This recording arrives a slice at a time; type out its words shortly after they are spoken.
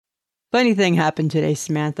Funny thing happened today,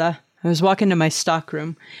 Samantha. I was walking to my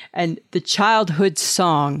stockroom and the childhood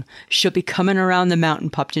song, "She'll Be Coming Around the Mountain,"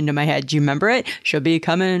 popped into my head. Do you remember it? She'll be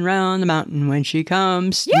coming around the mountain when she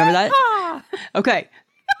comes. Yeah! Remember that? Okay.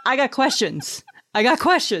 I got questions. I got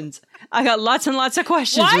lots and lots of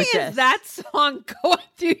questions Why with is this. that song going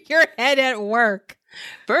through your head at work?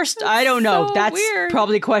 First, I don't know. so That's weird.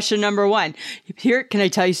 probably question number one. Here, can I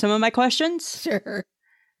tell you some of my questions? Sure.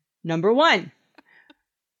 Number one,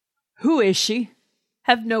 who is she?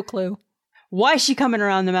 Have no clue. Why is she coming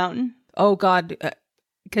around the mountain? Oh, God.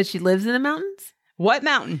 Because she lives in the mountains? What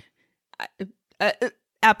mountain?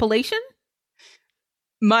 Appalachian?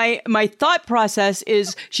 My thought process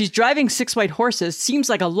is she's driving 6 white horses. Seems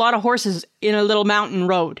like a lot of horses in a little mountain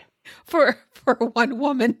road. For one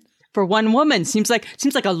woman. For one woman. Seems like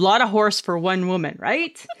a lot of horse for one woman,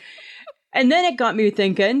 right? And then it got me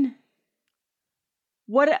thinking,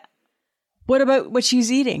 what about what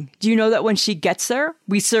she's eating? Do you know that when she gets there,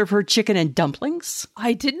 we serve her chicken and dumplings?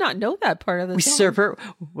 I did not know that part of the song.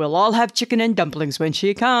 We'll all have chicken and dumplings when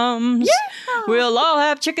she comes. Yeah! We'll all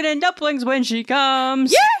have chicken and dumplings when she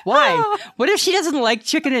comes. Yeah! Why? What if she doesn't like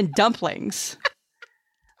chicken and dumplings?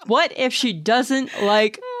 What if she doesn't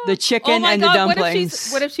like the chicken and the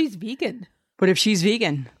dumplings? What if she's vegan? What if she's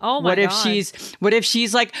vegan? Oh my God. What if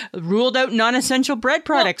she's like ruled out non-essential bread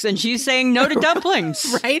products and she's saying no to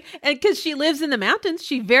dumplings? Right? And because she lives in the mountains,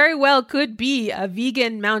 she very well could be a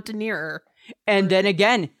vegan mountaineer. And then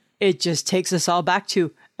again, it just takes us all back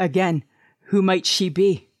to, again, who might she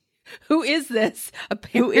be? Who is this?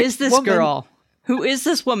 Who is this girl? Who is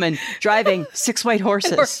this woman driving 6 white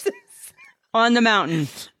horses on the mountain?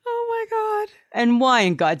 Oh my God. And why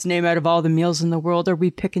in God's name, out of all the meals in the world, are we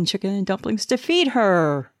picking chicken and dumplings to feed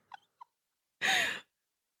her?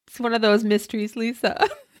 It's one of those mysteries, Lisa.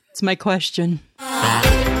 It's my question.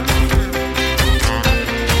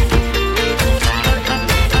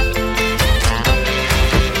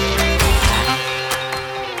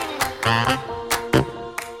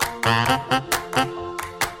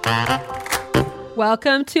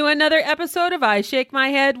 Welcome to another episode of I Shake My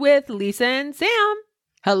Head with Lisa and Sam.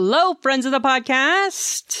 Hello, friends of the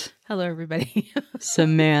podcast. Hello, everybody.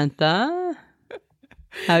 Samantha,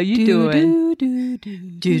 how you doing?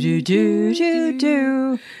 Do.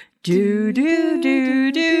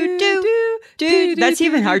 That's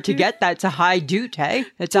even hard to get. That's a high doot, hey?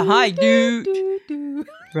 It's a high doot,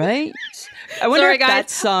 right? I wonder Sorry, if guys.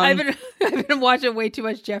 that song. I've been watching way too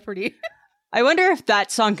much Jeopardy. I wonder if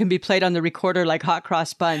that song can be played on the recorder like Hot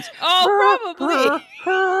Cross Buns. Oh, probably.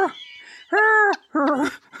 Right? Oh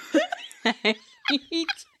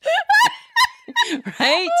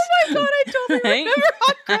my God, I totally remember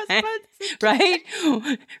Hot Cross Buns. Right?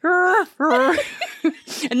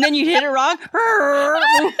 And then you hit it wrong.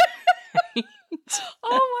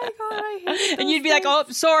 Oh my God, I hate And you'd be like, oh,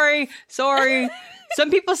 sorry. Some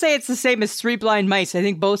people say it's the same as Three Blind Mice. I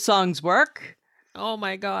think both songs work. Oh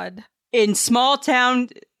my God. In small town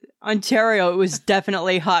Ontario, it was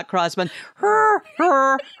definitely Hot Cross Buns.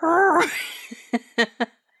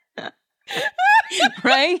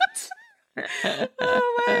 Right?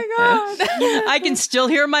 Oh my God. I can still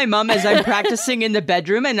hear my mom as I'm practicing in the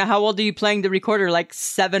bedroom. And how old are you playing the recorder? Like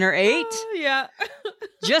 7 or 8? Yeah.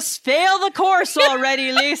 Just fail the course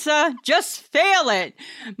already, Lisa. Just fail it.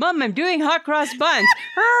 Mom, I'm doing Hot Cross Buns.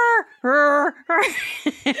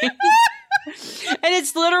 And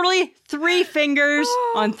it's literally 3 fingers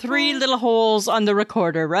on 3 little holes on the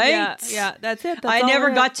recorder, right? Yeah, that's it. That's I all never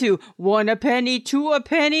it is. got to 1 a penny, 2 a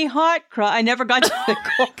penny, hot cross. I never got to the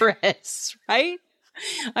chorus, right?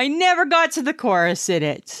 I never got to the chorus in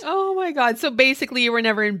it. Oh my God. So basically you were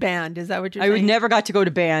never in band. Is that what you're saying? I never got to go to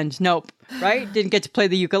band. Nope. Right? Didn't get to play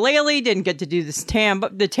the ukulele. Didn't get to do this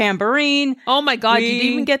the tambourine. Oh my God. You didn't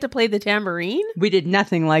even get to play the tambourine? We did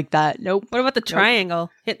nothing like that. Nope. What about the triangle?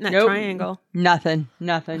 Hitting that triangle? Nothing.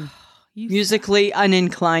 Musically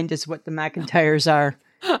uninclined is what the McIntyres are.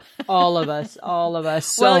 All of us. Well,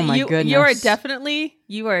 oh my goodness. You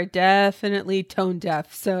are definitely tone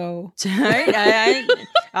deaf. So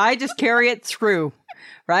I just carry it through.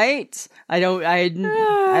 Right? I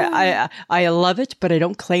love it, but I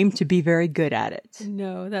don't claim to be very good at it.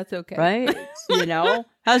 no, that's okay. Right? You know?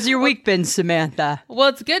 How's your week been, Samantha? Well,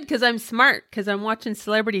 it's good because I'm smart because I'm watching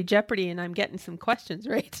Celebrity Jeopardy and I'm getting some questions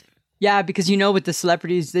right. Yeah, because you know with the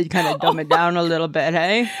celebrities, they kind of dumb it down a little bit,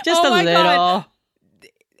 hey? Just a little. God.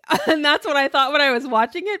 And that's what I thought when I was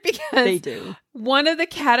watching it because They do. One of the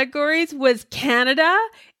categories was Canada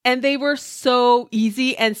and they were so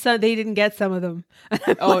easy and so they didn't get some of them.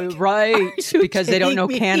 Oh, like, right. Because they don't know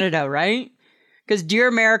kidding me? Canada, right? Because, dear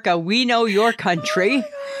America, we know your country,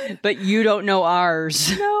 but you don't know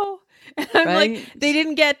ours. No. And I'm Right? like, they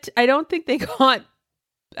didn't get, I don't think they got,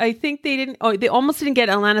 I think they didn't, they almost didn't get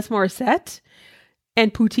Alanis Morissette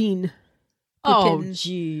and Poutine. Oh, Poutine.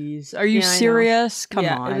 jeez. Are you Yeah, I know. serious? Come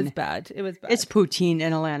Yeah, on. it was bad. It was bad. It's Poutine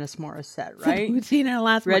and Alanis Morissette, right? Poutine and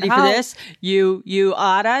Alanis. Ready for this? You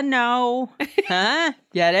oughta know. Huh?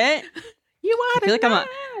 Get it? You I ought feel like to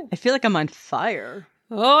I feel like I'm on fire.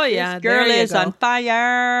 Oh yeah, This girl there you is go. on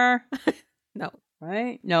fire. No,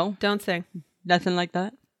 Right? No, don't sing. nothing like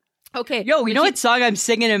that. Okay. Yo, you know what song I'm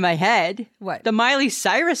singing in my head? What? The Miley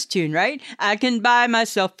Cyrus tune, right? I can buy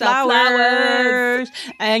myself The flowers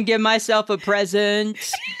and give myself a present.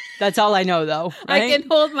 That's all I know, though. Right? I can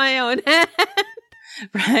hold my own hand.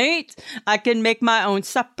 Right? I can make my own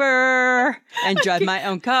supper and drive my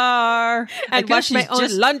own car. And wash my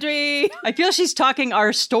own laundry. I feel she's talking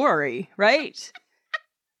our story, right?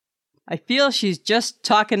 I feel she's just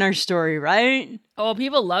talking our story, right? Oh,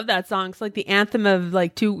 people love that song. It's like the anthem of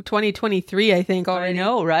like 2023, I think already. I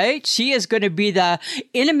know, right? She is going to be the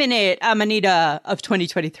Iniminate Amanita of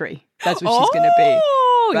 2023. That's what she's going to be.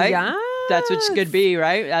 Oh, right? yeah. That's what she's going to be,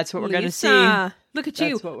 right? That's what we're going to see. Look at you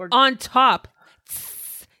That's what we're- on top.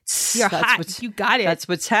 You're That's hot. what's- You got it. That's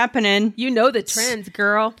what's happening. You know the trends,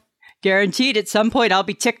 girl. Guaranteed at some point I'll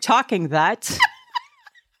be TikToking that.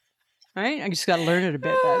 Right? I just got to learn it a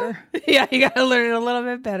bit better. Yeah, you got to learn it a little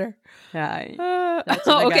bit better. Yeah, that's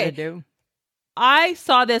what I got to do. I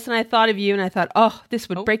saw this and I thought of you and I thought, oh, this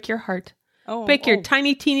would break your heart. Oh, Break your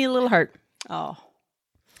tiny, teeny little heart. oh.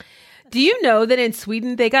 Do you know that in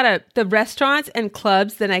Sweden they got the restaurants and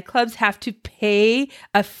clubs, the nightclubs have to pay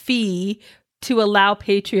a fee to allow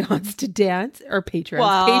Patreons to dance or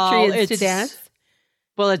Patreons to dance?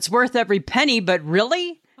 Well, it's worth every penny, but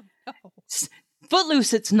really?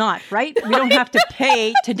 Footloose, it's not, right? We don't have to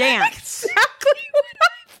pay to dance. Exactly what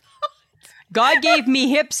I thought. God gave me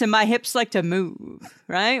hips, and my hips like to move,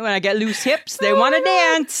 right? When I get loose hips, they want to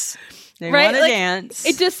dance. They want to dance.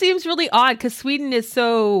 It just seems really odd because Sweden is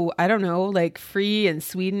so, I don't know, like free in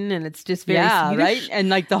Sweden, and it's just very Swedish. Right? And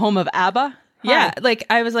like the home of ABBA. Yeah, like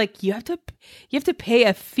I was like, you have to pay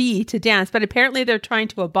a fee to dance, but apparently they're trying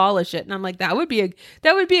to abolish it, and I'm like, that would be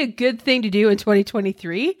a good thing to do in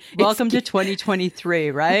 2023. Welcome to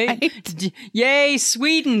 2023, right? Right? Yay,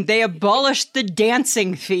 Sweden! They abolished the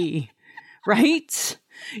dancing fee, right?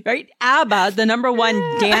 Right? ABBA, the number one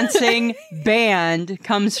dancing band,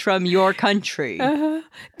 comes from your country.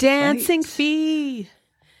 Dancing fee.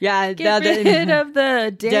 Yeah, Get rid of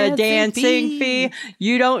the dancing fee.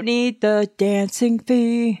 You don't need the dancing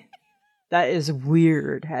fee. That is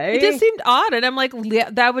weird, hey? It just seemed odd, and I'm like,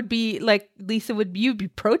 that would be like, Lisa, you'd be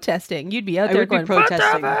protesting. You'd be out there going,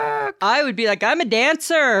 protesting. "What the I would be like, I'm a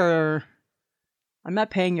dancer. I'm not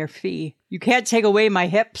paying your fee. You can't take away my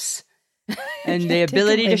hips and the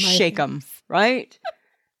ability to shake them, right?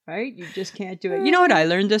 Right? You just can't do it. You know what I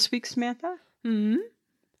learned this week, Samantha? Hmm?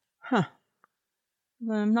 Huh.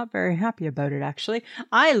 Well, I'm not very happy about it, actually.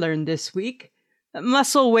 I learned this week that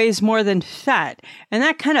muscle weighs more than fat, and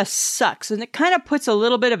that kind of sucks, and it kind of puts a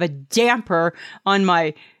little bit of a damper on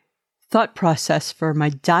my thought process for my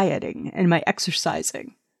dieting and my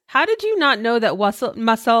exercising. How did you not know that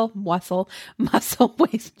muscle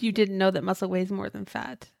weighs? You didn't know that muscle weighs more than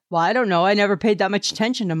fat. Well, I don't know. I never paid that much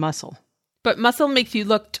attention to muscle. But muscle makes you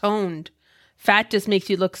look toned. Fat just makes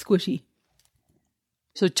you look squishy.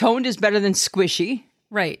 So toned is better than squishy.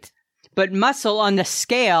 Right. But muscle on the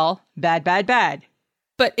scale, bad, bad, bad.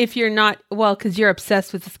 But if you're not, well, because you're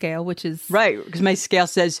obsessed with the scale, which is... Right, because my scale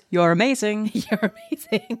says, you're amazing. You're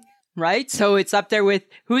amazing. Right? So it's up there with,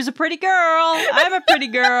 who's a pretty girl? I'm a pretty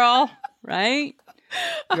girl. Right?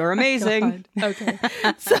 You're amazing. Okay.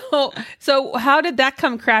 So how did that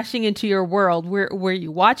come crashing into your world? Were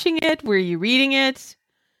you watching it? Were you reading it?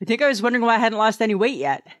 I think I was wondering why I hadn't lost any weight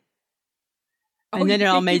yet. And then it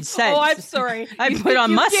all made sense. Oh, I'm sorry. I put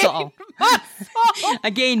on muscle. I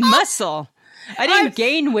gained muscle. I didn't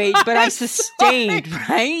gain weight, but I sustained,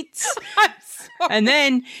 right? I'm sorry. And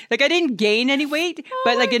then, like, I didn't gain any weight,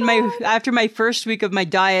 but like after my first week of my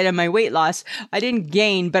diet and my weight loss, I didn't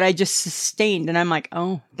gain, but I just sustained. And I'm like,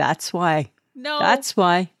 oh, that's why. No. That's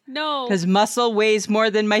why. No. Because muscle weighs more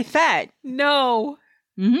than my fat. No.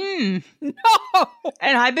 Mm-hmm. No.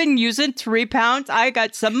 And I've been using 3 pounds. I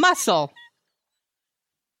got some muscle.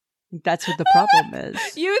 That's what the problem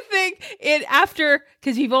is. You think it after,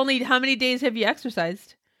 because you've only, how many days have you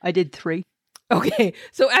exercised? I did 3. Okay.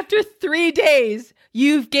 So after 3 days,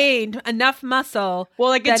 you've gained enough muscle. Well,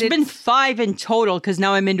 like it's been 5 in total because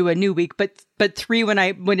now I'm into a new week, but 3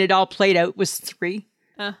 when it all played out was 3.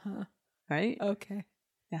 Uh-huh. Right? Okay.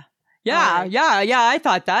 Yeah. Right. Yeah. I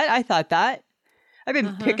thought that. I've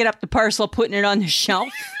been picking up the parcel, putting it on the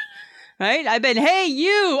shelf. right? I've been, hey,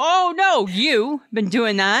 you. Oh, no, you. Been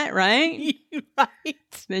doing that, right?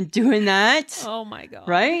 Right. Been doing that. Oh my God.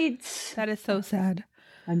 Right? That is so sad.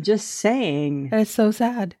 I'm just saying. That is so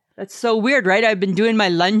sad. That's so weird, right? I've been doing my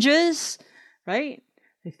lunges, right?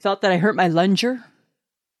 I felt that I hurt my lunger.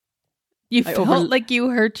 You felt like you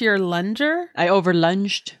hurt your lunger? I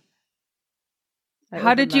overlunged.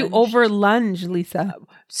 How did you overlunge, Lisa?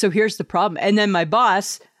 So here's the problem. And then my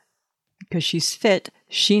boss, because she's fit,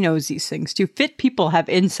 she knows these things too. Fit people have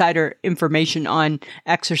insider information on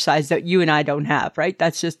exercise that you and I don't have, right?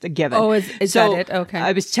 That's just a given. Oh, is that it?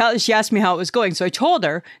 Okay. She asked me how it was going. So I told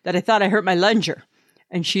her that I thought I hurt my lunger.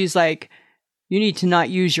 And she's like, you need to not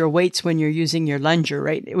use your weights when you're using your lunger,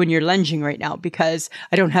 right? When you're lunging right now, because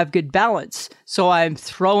I don't have good balance. So I'm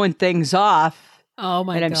throwing things off. Oh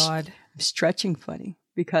my God. I'm stretching funny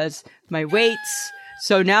because my weights.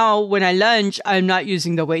 So now when I lunge, I'm not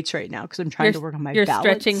using the weights right now because I'm trying to work on my balance. You're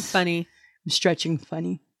stretching funny. I'm stretching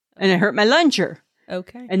funny. And I hurt my lunger.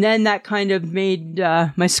 Okay. And then that kind of made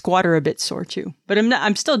my squatter a bit sore too. But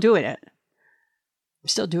I'm still doing it. I'm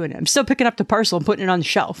still doing it. I'm still picking up the parcel and putting it on the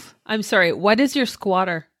shelf. I'm sorry. What is your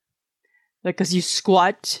squatter? Like, because you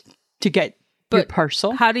squat to get your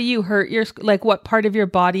parcel. How do you hurt your, like, what part of your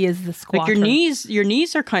body is the squatter? Like your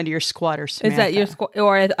knees are kind of your squatter, Samantha. Is that your squat?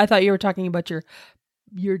 Or I thought you were talking about your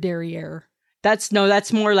derriere. That's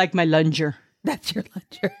more like my lunger. That's your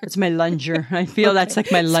lunger. That's my lunger. I feel that's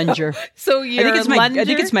like my lunger. So your I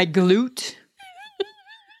think it's my glute.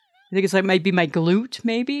 I think it might be my glute,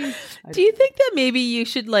 maybe. Do you think that maybe you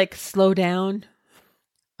should like slow down?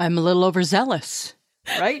 I'm a little overzealous,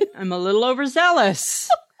 right? I'm a little overzealous.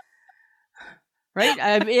 Right?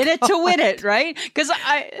 I'm in it to win it, right? Because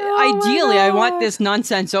ideally, I want this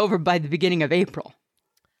nonsense over by the beginning of April.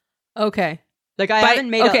 Okay. Like I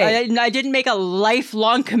didn't make a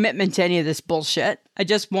lifelong commitment to any of this bullshit. I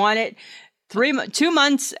just want it 2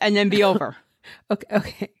 months and then be over.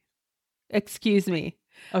 Okay. Excuse me.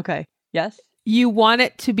 Okay. Yes. You want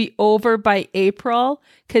it to be over by April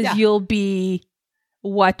because you'll be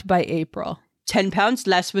what by April? 10 pounds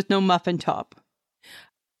less with no muffin top.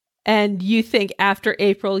 And you think after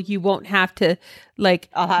April you won't have to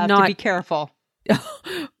I'll have to be careful.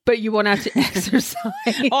 But you won't have to exercise.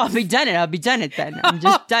 I'll be done it then. I'm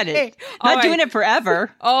just done it. Not doing it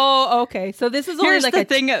forever. Oh, okay. So this is only here's like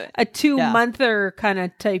a 2-monther kind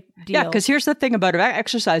of type deal. Yeah, because here's the thing about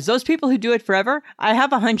exercise. Those people who do it forever, I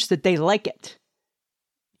have a hunch that they like it.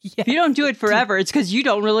 Yes, if you don't do it forever, it's because you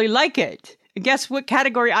don't really like it. And guess what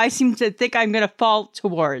category I seem to think I'm going to fall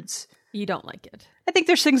towards? You don't like it. I think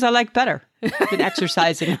there's things I like better than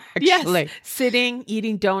exercising, actually. Yes, sitting,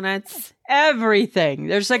 eating donuts. Everything.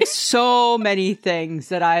 There's like so many things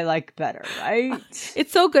that I like better, right?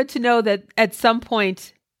 It's so good to know that at some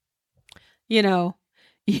point, you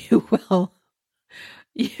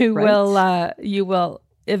will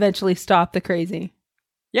eventually stop the crazy.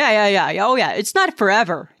 Yeah. Oh, yeah. It's not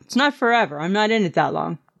forever. I'm not in it that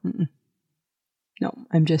long. Mm-mm. No,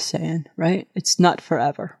 I'm just saying, right? It's not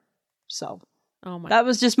forever. So that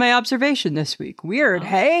was just my observation this week. Weird,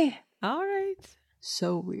 hey? All right.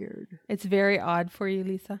 So weird. It's very odd for you,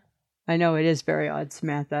 Lisa. I know it is very odd,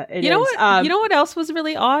 Samantha. You know what else was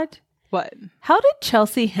really odd? What? How did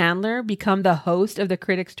Chelsea Handler become the host of the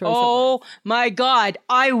Critics' Choice Awards? Oh my God.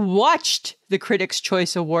 I watched the Critics'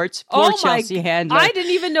 Choice Awards for Chelsea Handler. I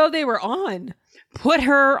didn't even know they were on. Put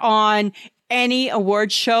her on any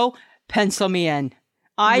award show, pencil me in.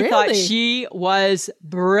 I thought she was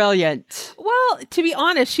brilliant. Well, to be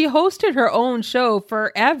honest, she hosted her own show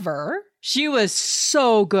forever. She was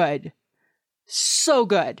so good. So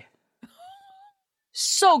good.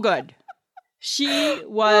 So good. She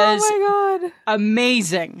was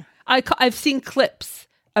amazing. I've seen clips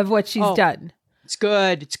of what she's done. It's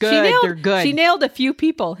good. They're good. She nailed a few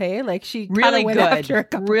people, hey? Like she really went good. After a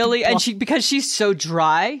couple people. And because she's so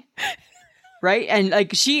dry, right? And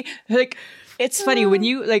it's funny when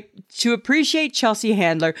you to appreciate Chelsea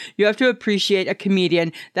Handler, you have to appreciate a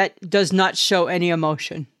comedian that does not show any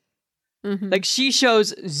emotion. Mm-hmm. Like she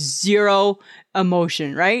shows zero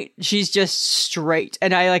emotion, right? She's just straight.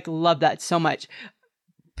 And I love that so much.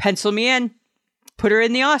 Pencil me in. Put her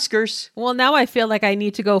in the Oscars. Well, now I feel like I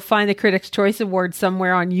need to go find the Critics' Choice Award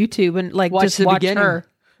somewhere on YouTube and watch her.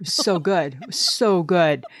 So good. So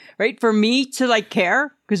good. Right? For me to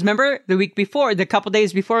care, because remember the couple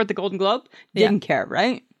days before at the Golden Globe, didn't care,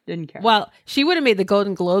 right? Didn't care. Well, she would have made the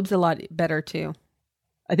Golden Globes a lot better too.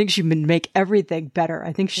 I think she would make everything better.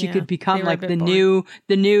 I think she could become the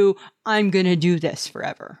new I'm going to do this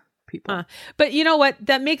forever people. But you know what?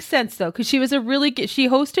 That makes sense though, because she was she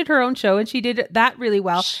hosted her own show and she did that really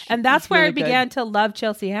well. And that's where I began to love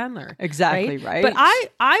Chelsea Handler. Exactly right. But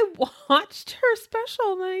I watched her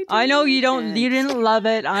special and I know you didn't love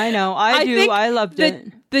it. I know. I do. I loved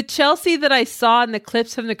it. The Chelsea that I saw in the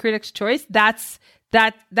clips from the Critics' Choice, that's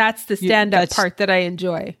the stand-up part that I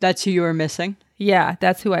enjoy. That's who you were missing? Yeah,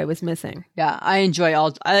 that's who I was missing. Yeah, I enjoy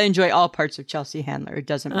all parts of Chelsea Handler. It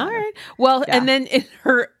doesn't matter. All right. Well, and then in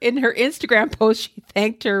her Instagram post, she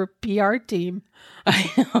thanked her PR team.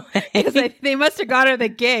 I know. Because they must have got her the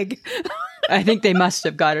gig. I think they must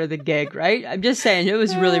have got her the gig, right? I'm just saying, it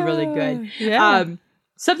was really, really good. Yeah.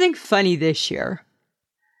 Something funny this year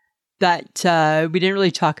that we didn't really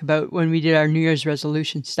talk about when we did our New Year's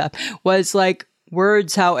resolution stuff was like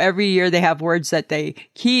words, how every year they have words that they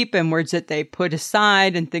keep and words that they put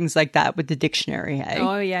aside and things like that with the dictionary. Hey?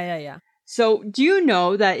 Oh, yeah. So do you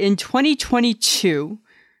know that in 2022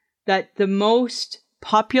 that the most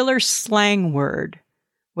popular slang word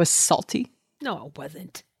was salty? No, it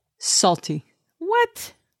wasn't. Salty.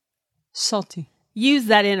 What? Salty. Use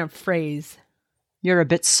that in a phrase. You're a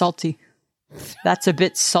bit salty. That's a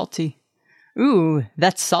bit salty. Ooh,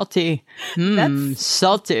 that's salty. That's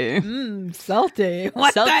salty. Salty.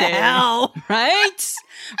 What salty. the hell? Right?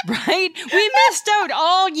 Right? We missed out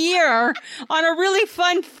all year on a really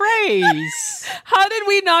fun phrase. How did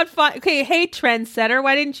we not find... Okay, hey, trendsetter,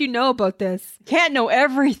 why didn't you know about this? Can't know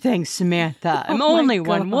everything, Samantha. I'm only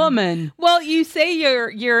one woman. Well, you say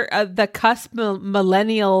you're the cusp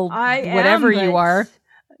millennial, whatever you are.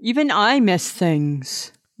 Even I miss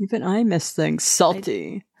things.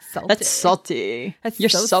 Salty. Salty. That's salty. That's You're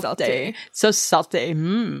so salty. So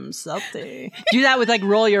salty. Salty. Do that with like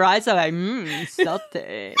roll your eyes up like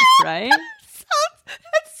salty. Right?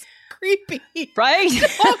 That's creepy. Right?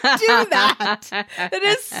 Don't do that. It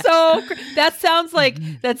is so that sounds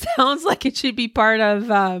like it should be part of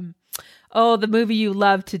the movie you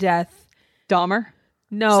love to death. Dahmer?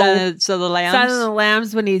 No. Silence of the Lambs? Silence of the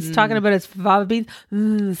Lambs when he's talking about his fava beans.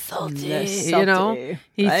 Salty. You know?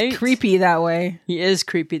 He's creepy that way. He is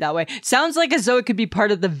creepy that way. Sounds like as though it could be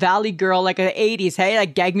part of the Valley Girl, like the 80s. Hey,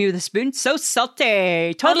 like gag me with a spoon. So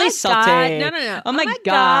salty. Totally salty. God. No. Oh my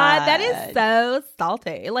God. That is so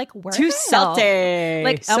salty. Like, where too salty.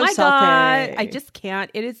 Like, so oh my salty. God. I just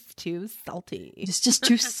can't. It is too salty. It's just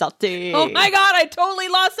too salty. Oh my God. I totally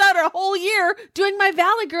lost out a whole year doing my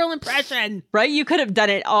Valley Girl impression. Right? You could have done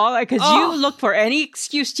it all because you look for any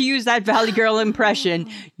excuse to use that Valley Girl impression.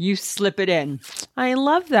 You slip it in. I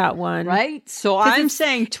love that one. Right? So I'm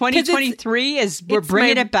saying 2023 we're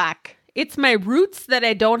bringing it back. It's my roots that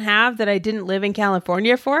I don't have, that I didn't live in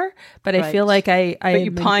California for, but I feel like but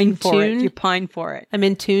you pine for it. You pine for it. I'm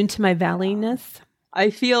in tune to my valleyness. I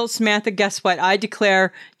feel, Samantha, guess what? I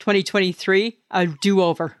declare 2023 a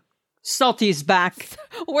do-over. Salty's back.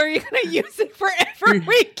 Where are you going to use it forever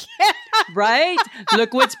weekend? Right?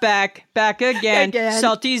 Look what's back. Back again.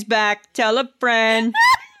 Salty's back. Tell a friend.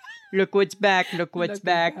 Look what's back. Look what's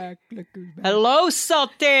back. Hello,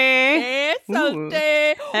 Salty. Hey, Salty. Ooh.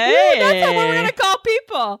 Hey. Hey. Ooh, that's what we're going to call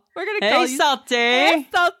people. We're going to call you. Salty. Hey,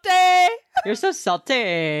 Salty. You're so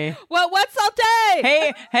salty. Well, what's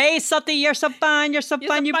Salty? Hey, Salty, you're so fun. You're so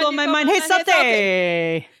fun. You blow my mind. Hey,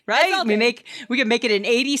 Salty. Right? Hey, Salty. We can make it an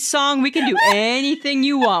 80s song. We can do anything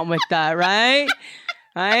you want with that, right?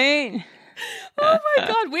 Right? Oh my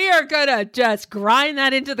God. We are going to just grind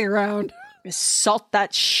that into the ground. Salt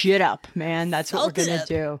that shit up, man. That's what we're going to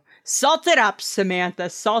do. Salt it up, Samantha.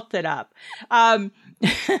 Salt it up.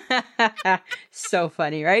 So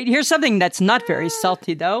funny, right? Here's something that's not very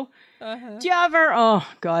salty, though. Do you ever, oh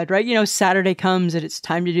God, right? You know, Saturday comes and it's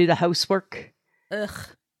time to do the housework. Ugh.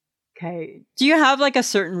 Okay. Do you have like a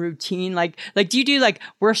certain routine? Like do you do like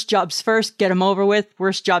worst jobs first, get them over with?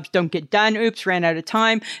 Worst jobs don't get done. Oops, ran out of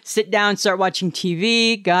time. Sit down, start watching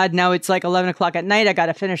TV. God, now it's like 11 o'clock at night. I got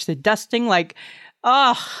to finish the dusting. Like,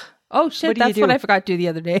 oh shit. That's what I forgot to do the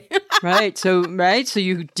other day. Right. So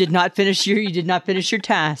you did not finish your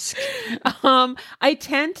task. I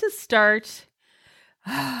tend to start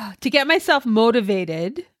to get myself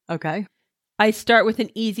motivated. Okay. I start with an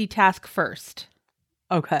easy task first.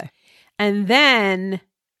 Okay. And then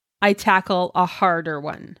I tackle a harder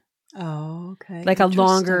one. Oh, okay. Like a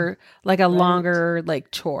longer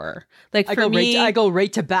like chore. Like for me, I go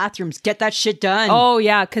right to bathrooms. Get that shit done. Oh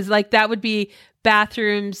yeah, because like that would be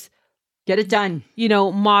bathrooms. Get it done. You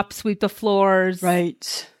know, mop, sweep the floors.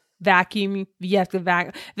 Right. Vacuum. You have to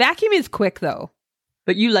vacuum. Vacuum is quick though.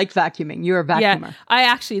 But you like vacuuming. You're a vacuumer. Yeah, I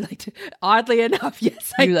actually like to. Oddly enough,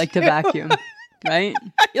 yes, I do. Like to vacuum. Right?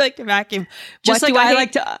 I like to vacuum. Just like I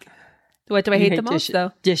like to. What do I You hate the most,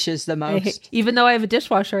 though? Dishes the most. Even though I have a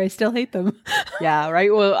dishwasher, I still hate them. Yeah,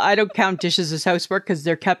 right. Well, I don't count dishes as housework because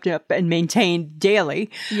they're kept up and maintained daily.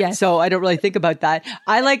 Yes. So I don't really think about that.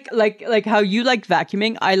 I like how you like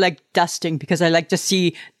vacuuming. I like dusting because I like to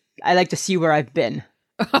see where I've been.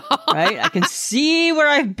 Right? I can see where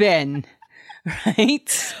I've been.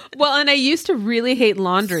 Right? Well, and I used to really hate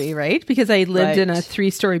laundry, right? Because I lived in a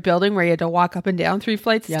 3-story building where you had to walk up and down 3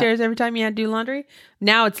 flights of stairs every time you had to do laundry.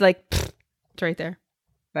 Now it's like, it's right there.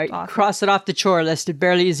 Right? Awesome. Cross it off the chore list. It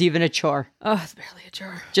barely is even a chore. Oh, it's barely a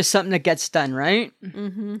chore. Just something that gets done, right?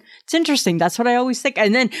 Mm-hmm. It's interesting. That's what I always think.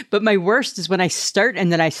 And then, but my worst is when I start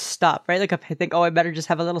and then I stop, right? Like if I think, oh, I better just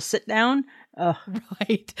have a little sit down.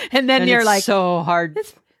 Right. And then you're like, so hard.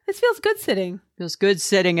 This feels good sitting. Feels good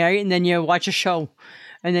sitting, right? And then you watch a show.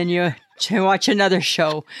 And then you watch another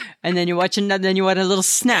show. And then you watch another, then you want a little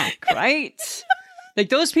snack, right? Like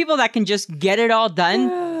those people that can just get it all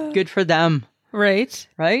done, good for them. Right.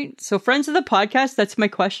 Right? So friends of the podcast, that's my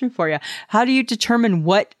question for you. How do you determine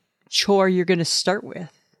what chore you're going to start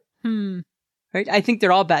with? Right? I think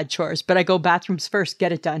they're all bad chores, but I go bathrooms first,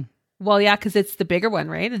 get it done. Well, yeah, because it's the bigger one,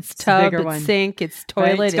 right? It's tub, it's sink, it's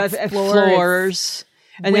toilet, right? It's floors.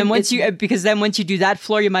 And then once you do that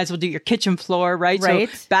floor, you might as well do your kitchen floor, right? So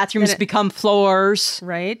bathrooms become floors.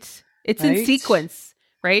 Right. It's in sequence,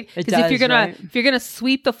 right? Because if you're gonna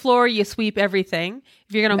sweep the floor, you sweep everything.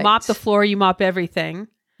 If you're gonna mop the floor, you mop everything.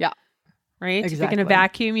 Yeah. Right? Exactly. If you're gonna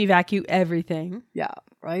vacuum, you vacuum everything. Yeah.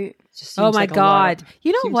 Right? Just oh my God.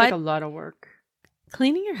 You know what? Like a lot of work.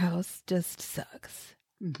 Cleaning your house just sucks.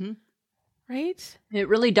 Mm-hmm. Right? It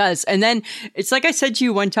really does. And then it's like I said to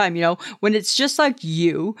you one time, you know, when it's just like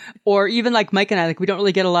you or even like Mike and I, like we don't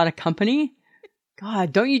really get a lot of company.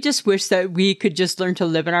 God, don't you just wish that we could just learn to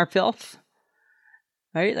live in our filth?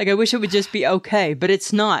 Right? Like I wish it would just be okay, but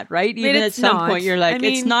it's not, right? Even at some point you're like,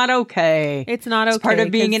 it's not okay. It's not okay. It's part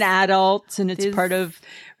of being an adult and it's part of,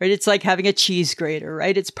 right? It's like having a cheese grater,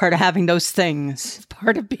 right? It's part of having those things. It's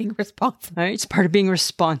part of being responsible. Right? It's part of being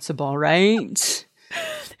responsible, right?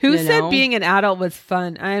 Who said being an adult was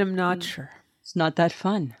fun? I am not sure. It's not that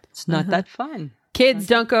fun. It's not that fun. Kids,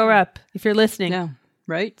 don't grow up. If you're listening. No,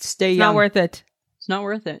 right? Stay young. It's not worth it. It's not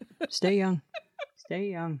worth it. Stay young. Stay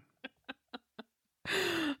young.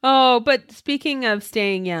 Oh, but speaking of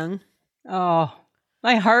staying young. Oh,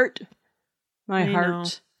 my heart. My heart. Know.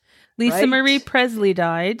 Lisa Marie Presley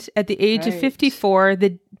died at the age of 54,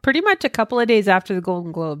 pretty much a couple of days after the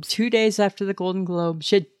Golden Globes. 2 days after the Golden Globes.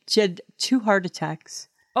 She had 2 heart attacks.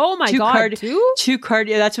 Oh my God, two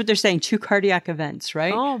cardiac, that's what they're saying, 2 cardiac events,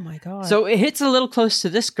 right? Oh my God. So it hits a little close to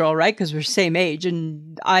this girl, right? Because we're same age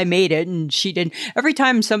and I made it and she didn't. Every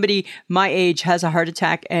time somebody my age has a heart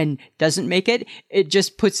attack and doesn't make it, it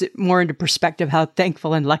just puts it more into perspective how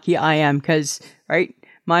thankful and lucky I am because, right,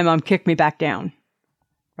 my mom kicked me back down.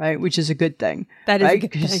 Right, which is a good thing. That is a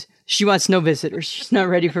good thing. She wants no visitors. She's not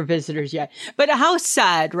ready for visitors yet. But how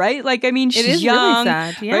sad, right? Like, I mean, she's young, really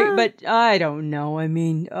sad, yeah. right? But I don't know. I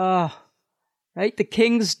mean, right? The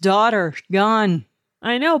king's daughter gone.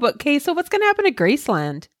 I know, but okay. So what's going to happen to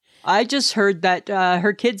Graceland? I just heard that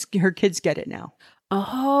her kids get it now.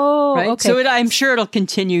 Oh, right. Okay. So I'm sure it'll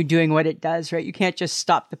continue doing what it does. Right? You can't just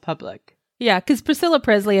stop the public. Yeah, because Priscilla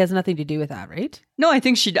Presley has nothing to do with that, right? No, I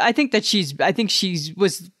think she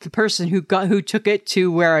was the person who took it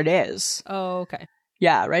to where it is. Oh, okay.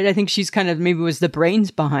 Yeah, right. I think she's kind of maybe was the brains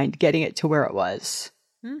behind getting it to where it was.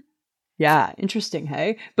 Yeah, interesting,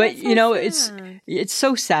 hey. But That's so sad. it's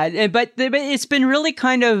so sad. But it's been really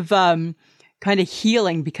kind of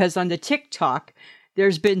healing because on the TikTok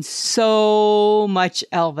there's been so much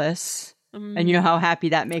Elvis, and you know how happy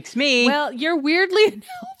that makes me. Well, you're weirdly an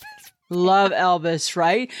Elvis. Love Elvis,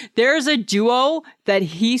 right? There's a duo that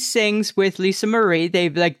he sings with Lisa Marie. They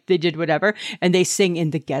did whatever, and they sing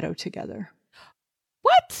In the Ghetto together.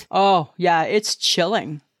 What? Oh, yeah, it's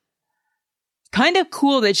chilling. Kind of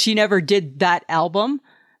cool that she never did that album,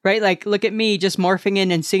 right? Like, look at me just morphing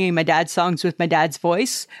in and singing my dad's songs with my dad's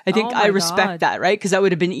voice. I think I respect that, right? Because that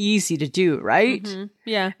would have been easy to do, right? Mm-hmm.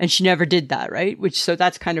 Yeah. And she never did that, right? So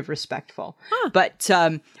that's kind of respectful. Huh.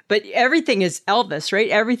 But everything is Elvis, right?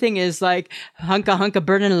 Everything is like hunka hunka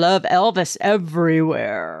burning love Elvis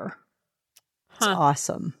everywhere. It's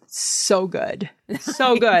awesome. So good.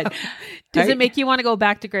 So good. Does it make you want to go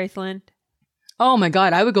back to Graceland? Oh my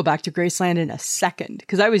God, I would go back to Graceland in a second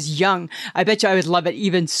because I was young. I bet you I would love it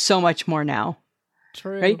even so much more now.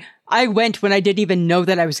 True. Right? I went when I didn't even know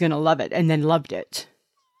that I was going to love it and then loved it.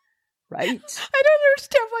 right? I don't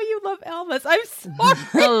understand why you love Elvis. I'm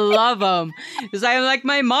sorry. I love him because I'm like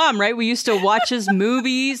my mom, right? We used to watch his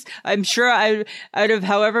movies. I'm sure out of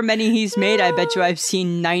however many he's made, I bet you I've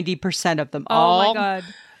seen 90% of them. Oh my God.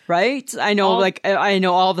 Right? I know, I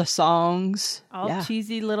know all the songs. All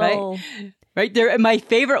cheesy little. Right there, my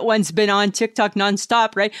favorite one's been on TikTok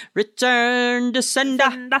nonstop. Right, return to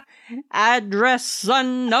sender, address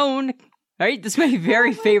unknown. Right, this is my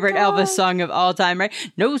very favorite Elvis song of all time. Right,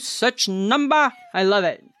 no such number. I love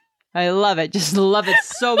it. Just love it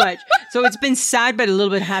so much. So it's been sad, but a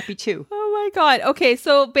little bit happy too. Oh my God. Okay,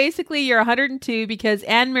 so basically you're 102 because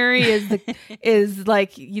Anne Murray is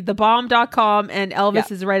like the bomb.com and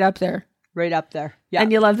Elvis is right up there. Right up there. Yeah.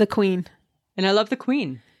 And you love the Queen. And I love the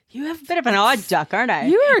Queen. You have a bit of an odd duck, aren't I?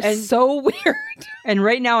 You are so weird. And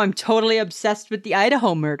right now I'm totally obsessed with the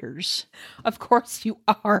Idaho murders. Of course you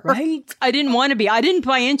are. Right? I didn't want to be. I didn't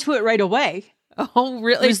buy into it right away. Oh,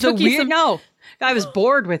 really? It was the weird. No, I was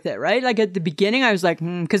bored with it. Right? Like at the beginning, I was like,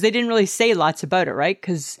 because they didn't really say lots about it, right?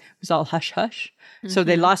 Because it was all hush hush. Mm-hmm. So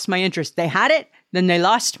they lost my interest. They had it, then they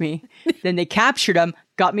lost me, then they captured them,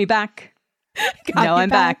 got me back. Now I'm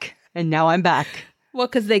back, and now I'm back. Well,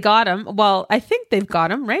 because they got him. Well, I think they've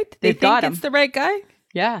got him, right? They think it's the right guy?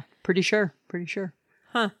 Yeah, pretty sure.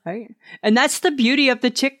 Huh. Right? And that's the beauty of the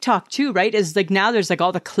TikTok too, right? Is like now there's like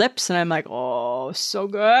all the clips and I'm like, oh, so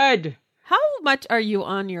good. How much are you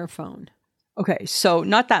on your phone? Okay, so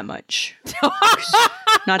not that much.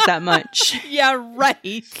 Not that much. Yeah,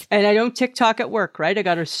 right. And I don't TikTok at work, right? I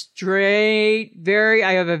got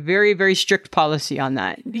I have a very, very strict policy on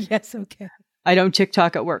that. Yes, okay. I don't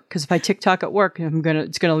TikTok at work because if I TikTok at work,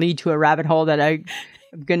 it's gonna lead to a rabbit hole that I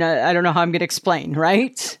don't know how I'm gonna explain,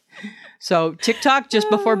 right? So TikTok just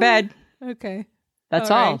before bed. Okay.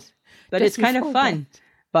 That's all. Right. But just it's kind of fun. Bed.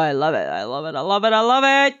 But I love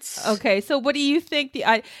it. Okay, so what do you think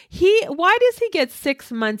why does he get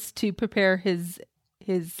 6 months to prepare his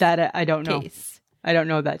that I don't know. Case? I don't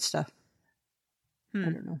know that stuff. I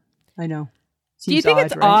don't know. I know. Do you think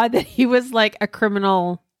it's odd that he was like a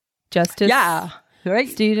criminal justice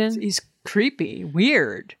student? He's creepy,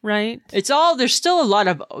 weird. Right. There's still a lot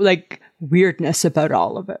of like weirdness about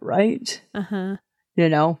all of it, right? Uh-huh. You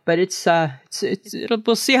know, but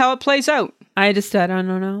we'll see how it plays out. I don't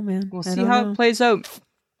know, man. We'll see how it plays out.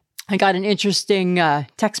 I got an interesting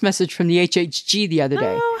text message from the HHG the other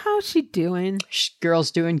day. Oh, how's she doing?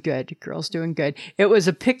 Girl's doing good. It was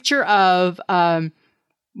a picture of, I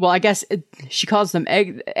guess she calls them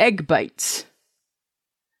egg bites.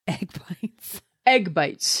 Egg bites. Egg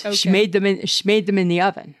bites. Okay. She made them in the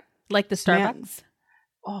oven. Like the Starbucks?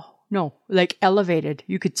 Oh, no. Like elevated.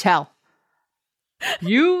 You could tell.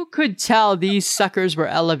 You could tell these suckers were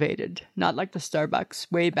elevated. Not like the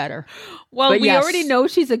Starbucks. Way better. Well, we already know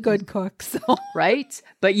she's a good cook, so. Right?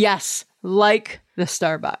 But yes, like the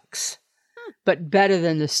Starbucks. But better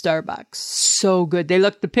than the Starbucks. So good.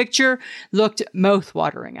 The picture looked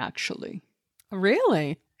mouth-watering, actually.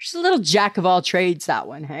 Really? She's a little jack of all trades, that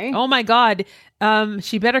one, hey? Oh my God.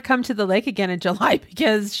 She better come to the lake again in July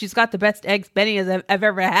because she's got the best eggs Benny I've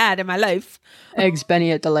ever had in my life. Eggs Benny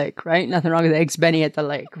at the lake, right? Nothing wrong with eggs Benny at the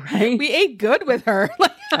lake, right? We ate good with her.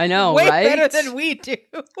 I know, way right? Better than we do.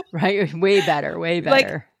 Right? Way better.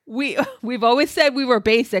 Like, we've always said we were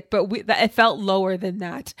basic, but it felt lower than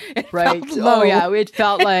that. It right. Felt low. Oh yeah, it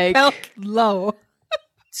felt like... It felt low.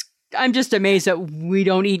 I'm just amazed that we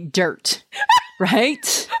don't eat dirt.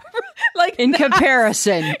 Right? Like in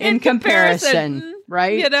comparison,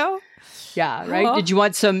 right? You know? Yeah, right? Oh. Did you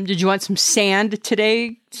want some sand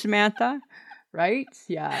today, Samantha? Right?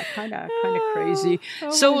 Yeah, kind of crazy. Oh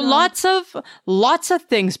so lots of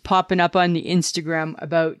things popping up on the Instagram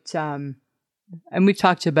about and we've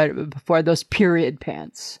talked about it before, those period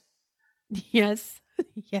pants. Yes.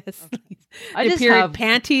 Yes. Okay. The period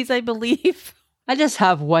panties, I believe. I just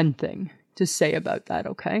have one thing to say about that,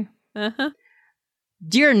 okay? Uh-huh.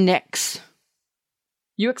 Dear Nix,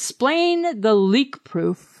 you explain the leak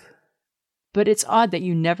proof, but it's odd that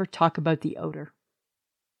you never talk about the odor.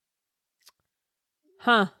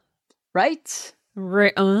 Huh. Right?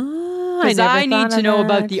 Right. Because I need to know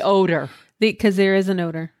about the odor. Because there is an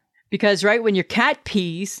odor. Because, right, when your cat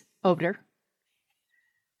pees, odor.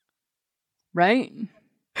 Right?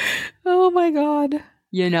 Oh my God.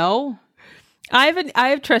 You know? I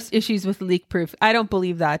have trust issues with leak proof. I don't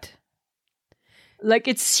believe that. Like,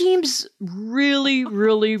 it seems really,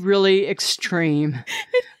 really, really extreme,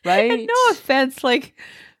 right? And no offense, like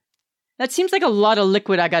That seems like a lot of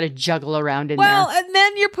liquid I got to juggle around in Well, there. and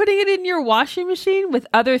then you're putting it in your washing machine with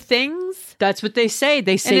other things. That's what they say.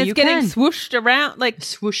 They say And it's you getting can. swooshed around. Like,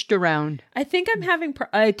 Swooshed around. I think I'm having,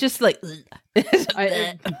 just like,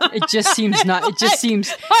 It just seems not. It just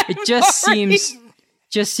seems. It just sorry.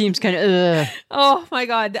 seems kind of Oh my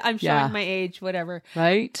God, I'm showing Yeah. my age, whatever.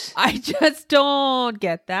 right. I just don't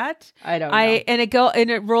get that. I don't know. And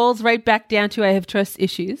it rolls right back down to I have trust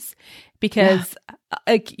issues because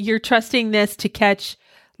like you're trusting this to catch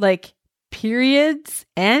like periods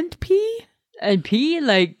and pee And pee,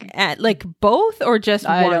 like at like both or just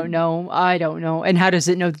I one? don't know. I don't know. And how does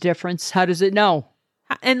it know the difference? How does it know?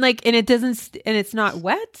 And like and it doesn't and it's not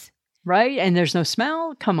wet. Right? And there's no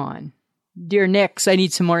smell? Come on. Dear Nix, I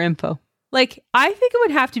need some more info. Like I think it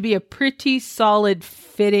would have to be a pretty solid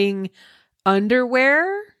fitting underwear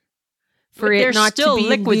for But it there's not still to be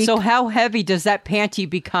liquid, leak- so how heavy does that panty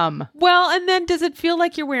become? Well, and then does it feel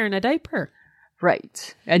like you're wearing a diaper?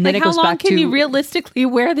 Right. And then Like it how goes long back can to you realistically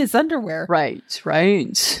wear this underwear? Right.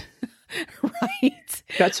 Right.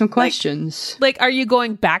 Got some questions. Like, are you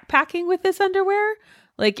going backpacking with this underwear?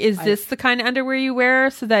 Like, is this the kind of underwear you wear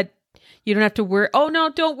so that you don't have to worry? Oh, no,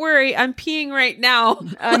 don't worry. I'm peeing right now.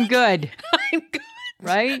 I'm good. I'm good.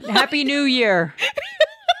 Right? Happy New Year.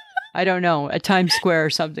 I don't know. At Times Square or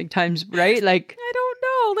something. Right? Like, I don't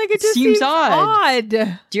know. Like, it just Seems seems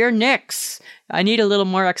odd. dear Nix, I need a little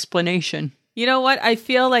more explanation. You know what? I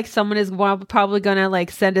feel like someone is probably going to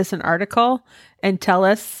like send us an article and tell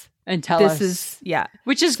us And tell this us. is, yeah.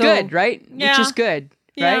 Which is So, good, right? yeah. Which is good,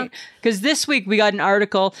 Yeah. right? Because this week we got an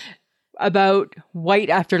article about white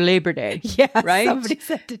after Labor Day. Yeah. Right? Somebody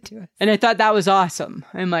sent it to us. And I thought that was awesome.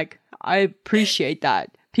 I'm like, I appreciate that.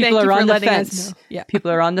 People Thank you are for on the letting us fence. know. Yeah.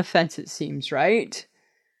 People are on the fence, it seems, right?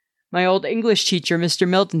 My old English teacher, Mr.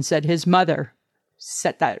 Milton, said his mother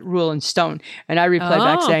set that rule in stone. And I replied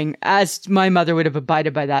back Oh. saying, as my mother would have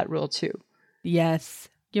abided by that rule too. Yes.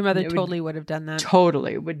 Your mother It would- totally would have done that.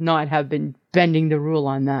 Totally would not have been bending the rule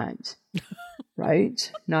on that.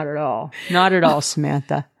 Right? Not at all. Not at all,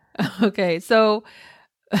 Samantha. Okay, so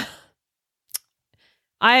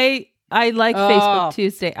I like Oh. Facebook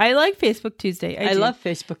Tuesday. I like Facebook Tuesday. I do. love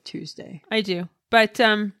Facebook Tuesday. I do. But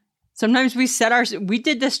Sometimes we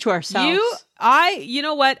did this to ourselves. you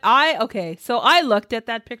know what? Okay, so I looked at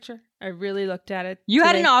that picture. I really looked at it. You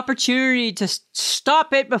had today. an opportunity to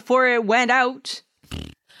stop it before it went out.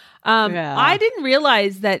 Yeah. I didn't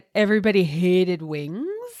realize that everybody hated wings.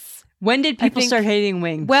 When did people think- start hating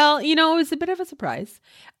wings? Well, you know, it was a bit of a surprise.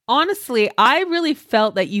 Honestly, I really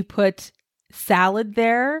felt that you put salad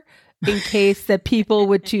there in case that people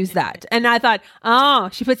would choose that. And I thought, oh,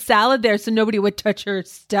 she put salad there so nobody would touch her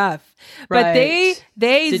stuff. But they Right.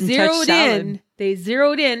 Didn't touch zeroed salad. in. They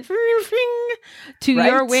zeroed in to Right.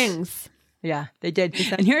 your wings. Yeah, they did.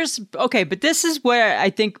 And here's okay, but this is where I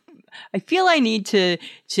feel I need to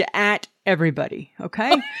at everybody,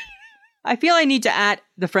 okay? I feel I need to at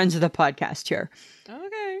the friends of the podcast here.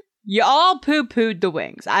 Okay. You all poo-pooed the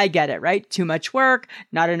wings. I get it, right? Too much work,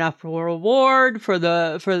 not enough reward for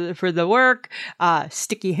the work,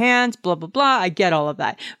 sticky hands, blah blah blah. I get all of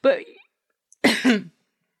that. But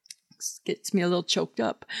gets me a little choked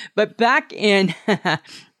up. But back in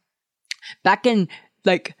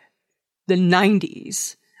like the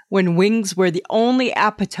 90s, when wings were the only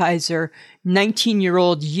appetizer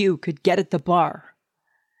 19-year-old you could get at the bar,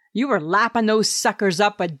 you were lapping those suckers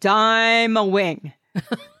up a dime a wing,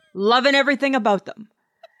 loving everything about them,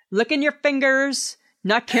 licking your fingers,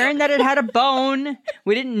 not caring that it had a bone.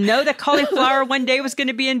 We didn't know that cauliflower one day was going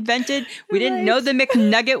to be invented. We didn't know the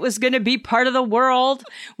McNugget was going to be part of the world.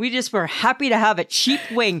 We just were happy to have a cheap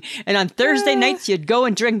wing. And on Thursday nights, you'd go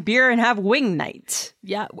and drink beer and have wing night.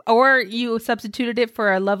 Yeah. Or you substituted it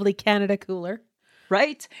for a lovely Canada cooler.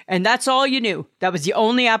 Right? And that's all you knew. That was the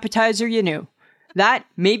only appetizer you knew. That,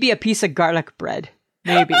 maybe a piece of garlic bread.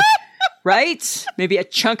 Maybe. Right? Maybe a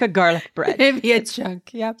chunk of garlic bread. Maybe a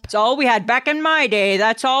chunk. Yep. That's all we had. Back in my day,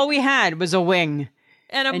 that's all we had was a wing.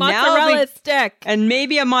 And a And now mozzarella stick. And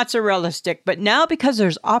maybe a mozzarella stick. But now, because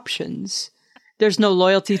there's options, there's no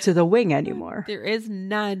loyalty to the wing anymore. There is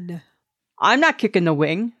none. I'm not kicking the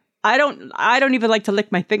wing. I don't even like to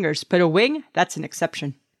lick my fingers, but a wing, that's an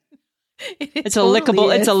exception. It's a lickable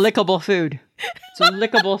food. It's a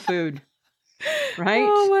lickable food. Right?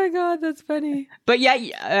 Oh my God, that's funny. But yeah,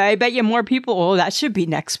 I bet you more people, oh, that should be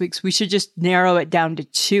next week's. We should just narrow it down to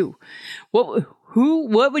 2. What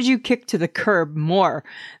would you kick to the curb more?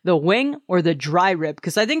 The wing or the dry rib?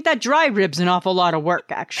 Because I think that dry rib's an awful lot of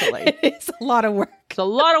work, actually. It's a lot of work. It's a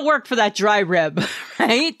lot of work for that dry rib,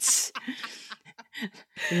 right?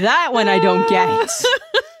 That one I don't get.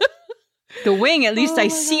 The wing, at least I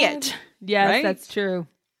see it. Yes, right? that's true.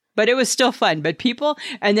 But it was still fun. But people,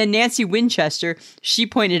 and then Nancy Winchester, she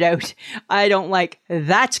pointed out, I don't like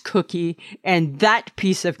that cookie and that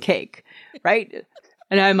piece of cake, right?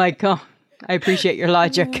 And I'm like, oh, I appreciate your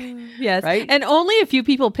logic. Yes. Right? And only a few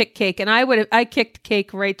people picked cake, and I kicked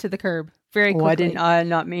cake right to the curb very quickly. I didn't,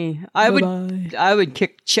 not me. I would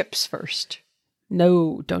kick chips first.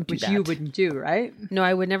 No, don't do Which that. you wouldn't do, right? No,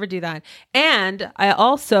 I would never do that. And I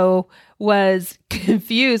also was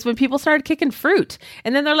confused when people started kicking fruit.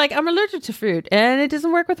 And then they're like, I'm allergic to fruit and it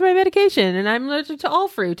doesn't work with my medication. And I'm allergic to all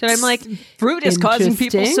fruit. And I'm like, fruit is causing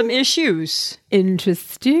people some issues.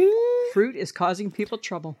 Interesting. Fruit is causing people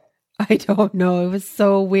trouble. I don't know. It was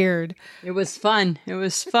so weird. It was fun.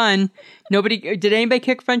 Did anybody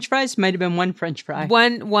kick French fries? Might have been one French fry.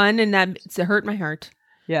 One, and that hurt my heart.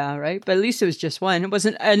 Yeah, right. But at least it was just one. It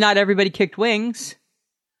wasn't. Not everybody kicked wings.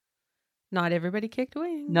 Not everybody kicked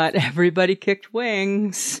wings. Not everybody kicked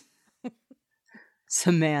wings.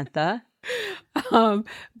 Samantha.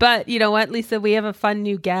 But you know what, Lisa? We have a fun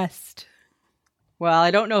new guest. Well,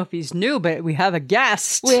 I don't know if he's new, but we have a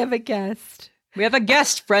guest. We have a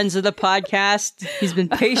guest, friends of the podcast. He's been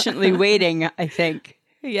patiently waiting, I think.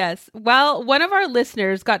 Yes. Well, one of our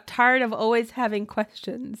listeners got tired of always having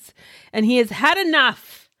questions, and he has had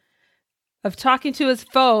enough of talking to his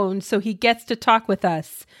phone, so he gets to talk with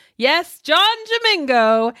us. Yes, John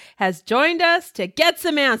Domingo has joined us to get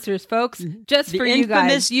some answers, folks, just for you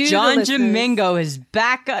guys. The infamous John Domingo is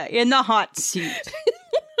back in the hot seat.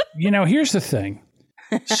 Here's the thing.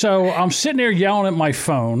 So I'm sitting there yelling at my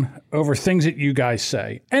phone over things that you guys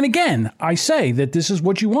say. And again, I say that this is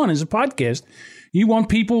what you want as a podcast. You want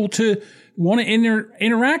people to want to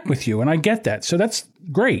interact with you, and I get that. So that's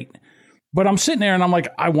great. But I'm sitting there and I'm like,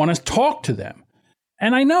 I want to talk to them.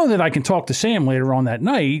 And I know that I can talk to Sam later on that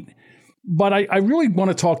night, but I really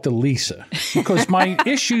want to talk to Lisa because my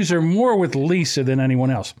issues are more with Lisa than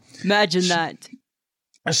anyone else. Imagine that.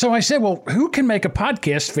 So I said, well, who can make a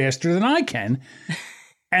podcast faster than I can?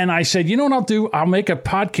 And I said, you know what I'll do? I'll make a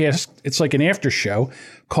podcast. It's like an after show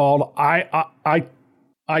called I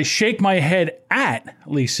Shake My Head at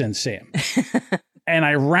Lisa and Sam. And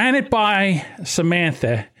I ran it by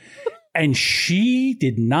Samantha, and she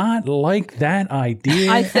did not like that idea.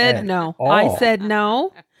 I said no. All. I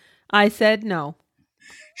said no.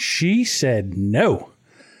 She said no.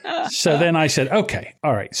 So then I said, okay,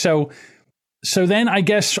 all right. So then I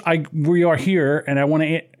guess we are here, and I want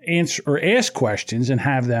to answer or ask questions and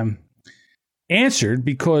have them answered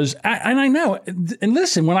because I know. And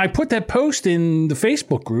listen, when I put that post in the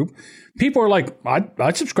Facebook group, people are like,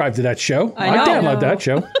 I'd subscribe to that show. I download that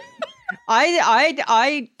show.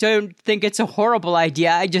 I don't think it's a horrible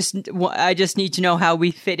idea. I just need to know how we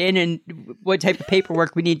fit in and what type of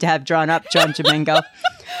paperwork we need to have drawn up, John Domingo.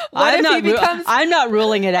 I'm not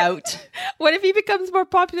ruling it out. What if he becomes more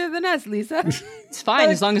popular than us, Lisa? It's fine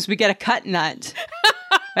as long as we get a cut in that.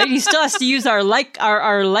 Right? He still has to use our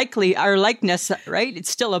likeness, right? It's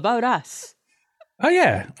still about us. Oh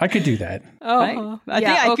yeah, I could do that. Oh, right?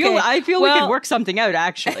 I feel we could work something out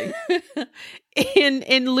actually.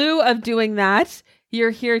 In lieu of doing that,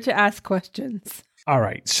 you're here to ask questions. All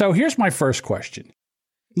right. So here's my first question.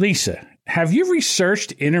 Lisa, have you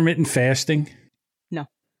researched intermittent fasting? No.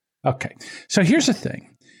 Okay. So here's the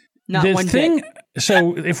thing. Not one bit.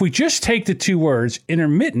 So if we just take the two words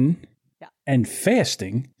intermittent and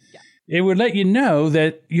fasting, it would let you know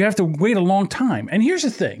that you have to wait a long time. And here's the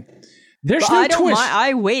thing. There's no twist.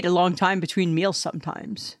 I wait a long time between meals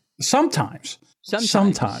sometimes. Sometimes.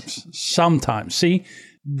 See,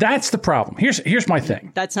 that's the problem. Here's my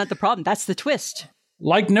thing. That's not the problem. That's the twist.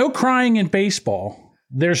 Like no crying in baseball,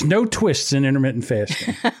 there's no twists in intermittent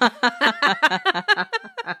fasting.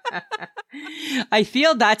 I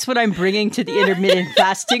feel that's what I'm bringing to the intermittent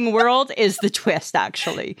fasting world is the twist,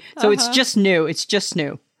 actually. So it's just new. It's just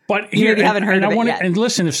new. But here, you haven't heard of it yet. And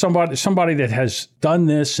listen, if somebody that has done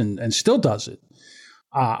this and still does it,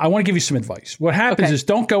 I want to give you some advice. What happens is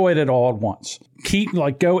don't go at it all at once.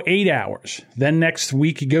 Go 8 hours. Then next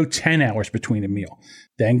week you go 10 hours between a meal.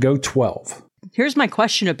 Then go 12. Here's my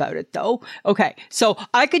question about it, though. Okay, so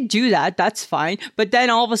I could do that. That's fine. But then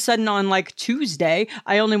all of a sudden on like Tuesday,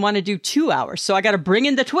 I only want to do 2 hours. So I got to bring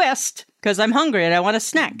in the twist because I'm hungry and I want a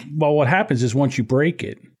snack. Well, what happens is once you break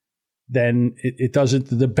it, then it doesn't,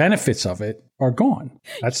 the benefits of it are gone.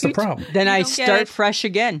 That's the problem. Then I start fresh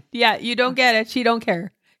again. Yeah, you don't get it. She don't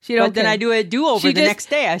care. But then I do a do-over the next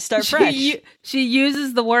day. I start fresh. She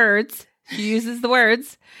uses the words.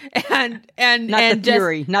 and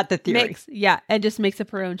not the theory. And just makes up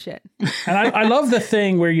her own shit. And I love the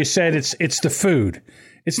thing where you said it's the food.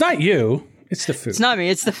 It's not you. It's the food. It's not me.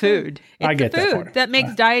 It's the food. I get the that food part. that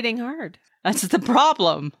makes dieting hard. That's the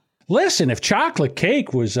problem, Listen, if chocolate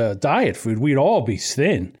cake was diet food, we'd all be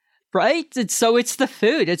thin. right? It's the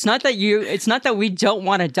food. It's not that we don't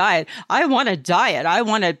want to diet. I want to diet. I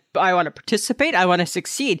want to participate. I want to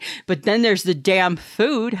succeed. But then there's the damn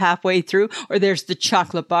food halfway through, or there's the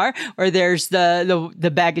chocolate bar, or there's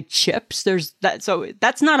the bag of chips. There's that. So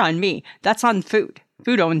that's not on me. That's on food.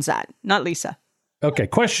 Food owns that, not Lisa. Okay,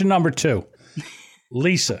 question number 2.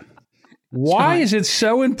 Lisa, why is it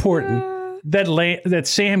so important that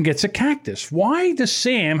Sam gets a cactus? Why does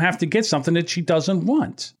Sam have to get something that she doesn't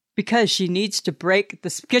want? Because she needs to break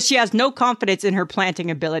this, because she has no confidence in her planting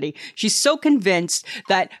ability. She's so convinced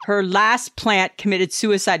that her last plant committed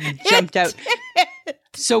suicide and jumped out.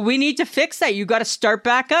 So we need to fix that. You got to start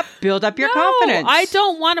back up, build up your confidence. I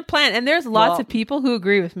don't want to plant. And there's lots of people who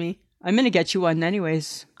agree with me. I'm going to get you one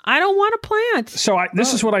anyways. I don't want to plant. So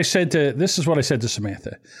this is what I said to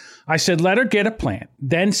Samantha. I said, let her get a plant,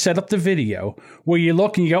 then set up the video where you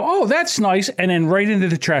look and you go, oh, that's nice, and then right into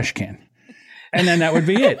the trash can. And then that would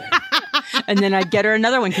be it. And then I'd get her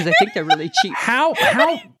another one because I think they're really cheap.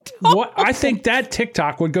 What? I think that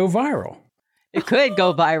TikTok would go viral. It could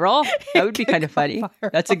go viral. That would be kind of funny.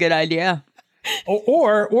 That's a good idea.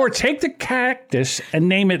 Or take the cactus and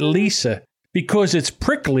name it Lisa because it's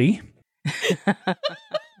prickly.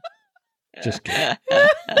 Just kidding.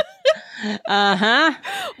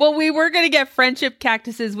 Well, we were going to get friendship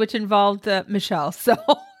cactuses, which involved Michelle. So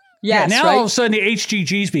yes, now right? all of a sudden the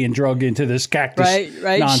HGG's being drugged into this cactus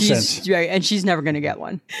right. nonsense. And she's never going to get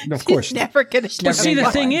one. Of course, she's never going to. But see,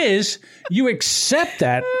 the thing is, you accept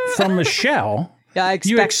that from Michelle. Yeah, I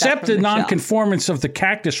you accept the Michelle. nonconformance of the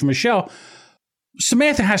cactus from Michelle.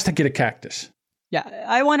 Samantha has to get a cactus. Yeah,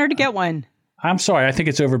 I want her to get one. I'm sorry, I think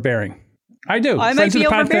it's overbearing. I do. I Friends might be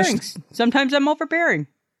of the overbearing. podcast? Sometimes I'm overbearing.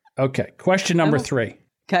 Okay, question number 3.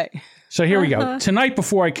 Okay. So here we go. Tonight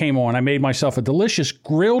before I came on, I made myself a delicious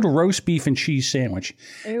grilled roast beef and cheese sandwich.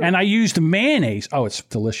 Ew. And I used mayonnaise. Oh, it's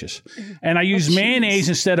delicious. And I used mayonnaise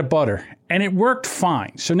instead of butter. And it worked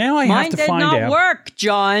fine. So now I have to find out. Mine did not work,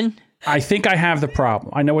 John. I think I have the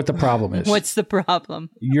problem. I know what the problem is. What's the problem?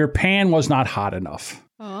 Your pan was not hot enough.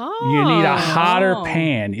 Oh. You need a hotter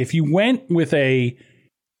pan. If you went with a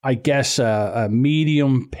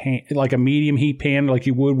medium pan, like a medium heat pan, like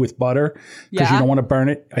you would with butter, because you don't want to burn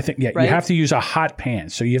it. I think, you have to use a hot pan.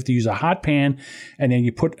 So you have to use a hot pan, and then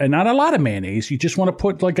you put, and not a lot of mayonnaise. You just want to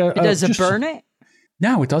put like a. Does it burn it?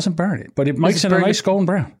 No, it doesn't burn it, but it makes it a nice golden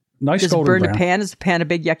brown. Does it burn the pan? Is the pan a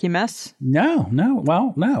big yucky mess? No.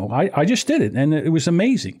 Well, no. I just did it, and it was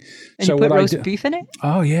amazing. And so you put roast beef in it?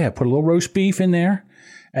 Oh yeah, put a little roast beef in there.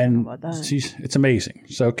 And it's amazing.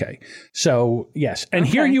 So, okay. So, yes. And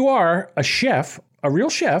here you are, a chef, a real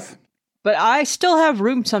chef. But I still have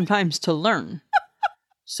room sometimes to learn.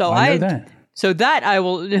 So I know that. So that I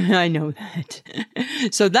will, I know that.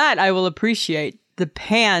 So that I will appreciate the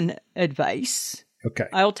pan advice. Okay.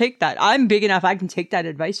 I'll take that. I'm big enough. I can take that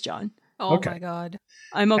advice, John. Oh my God.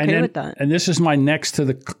 I'm okay with that. And this is my next to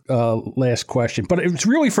the last question, but it's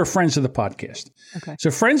really for friends of the podcast. Okay.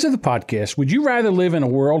 So friends of the podcast, would you rather live in a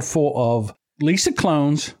world full of Lisa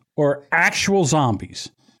clones or actual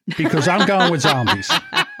zombies? Because I'm going with zombies.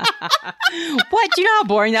 What? Do you know how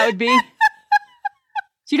boring that would be?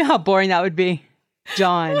 Do you know how boring that would be?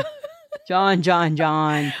 John.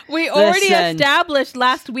 We already established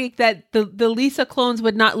last week that the Lisa clones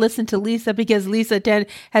would not listen to Lisa because Lisa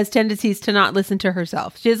has tendencies to not listen to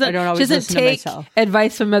herself. She doesn't take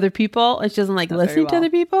advice from other people. She doesn't listen to other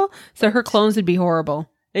people. So her clones would be horrible.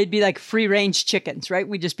 They'd be like free range chickens, right?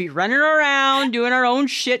 We'd just be running around, doing our own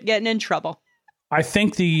shit, getting in trouble. I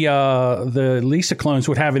think the Lisa clones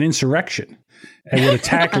would have an insurrection and would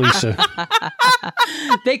attack Lisa.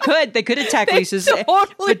 They could attack Lisa.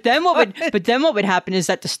 Totally but then what would happen is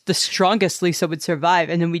that the strongest Lisa would survive,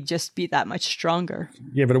 and then we'd just be that much stronger.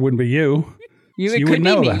 Yeah, but it wouldn't be you. It could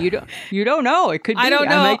be me. That. You don't know. It could be. I don't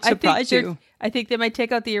know. I might surprise you. I think they might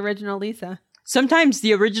take out the original Lisa. Sometimes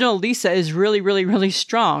the original Lisa is really, really, really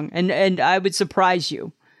strong, and I would surprise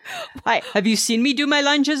you. Hi, have you seen me do my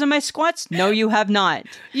lunges and my squats? No, you have not.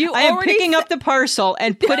 I am picking up the parcel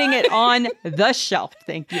and putting it on the shelf.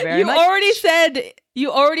 Thank you very much.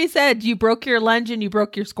 You already said you broke your lunge and you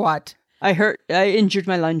broke your squat. I injured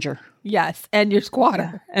my lunger. Yes, and your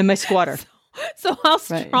squatter. And my squatter. So how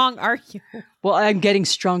strong are you? Well, I'm getting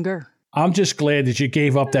stronger. I'm just glad that you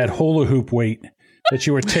gave up that hula hoop weight that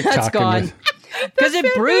you were TikToking with. Because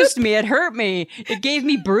it bruised me. It hurt me. It gave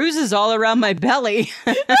me bruises all around my belly.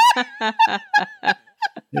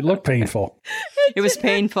 It looked painful. It was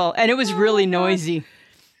painful. And it was really noisy.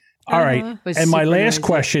 All right. was And my super last noisy.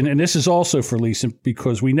 question, and this is also for Lisa,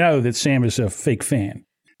 because we know that Sam is a fake fan.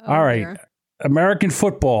 All right. dear. American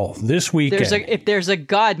football this weekend. If there's a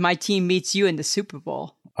God, my team meets you in the Super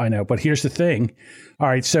Bowl. I know, but here's the thing. All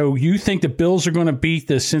right. So you think the Bills are going to beat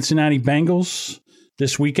the Cincinnati Bengals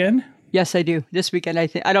this weekend? Yes, I do. This weekend,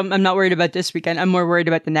 I'm not worried about this weekend. I'm more worried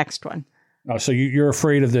about the next one. Oh, so you're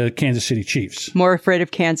afraid of the Kansas City Chiefs? More afraid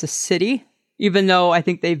of Kansas City, even though I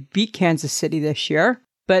think they beat Kansas City this year.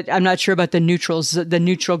 But I'm not sure about the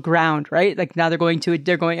neutral ground, right? Like now they're going,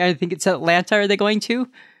 I think it's Atlanta. Are they going to?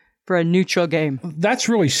 For a neutral game. That's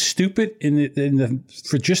really stupid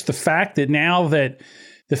for just the fact that now that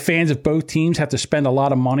the fans of both teams have to spend a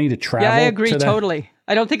lot of money to travel. Yeah, I agree totally.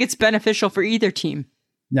 I don't think it's beneficial for either team.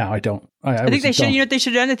 No, I don't. I think they should, you know what they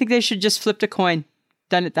should have done? I think they should just flipped a coin,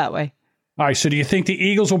 done it that way. All right, so do you think the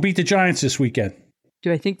Eagles will beat the Giants this weekend?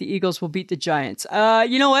 Do I think the Eagles will beat the Giants?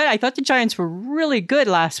 You know what? I thought the Giants were really good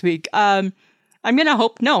last week. I'm going to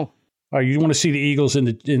hope no. All right, you want to see the Eagles and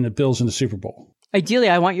the Bills in the Super Bowl? Ideally,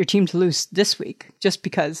 I want your team to lose this week just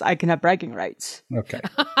because I can have bragging rights. Okay.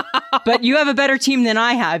 But you have a better team than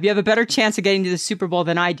I have. You have a better chance of getting to the Super Bowl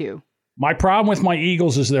than I do. My problem with my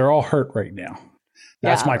Eagles is they're all hurt right now.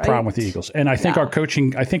 That's my problem with the Eagles. And I think our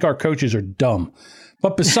coaches are dumb.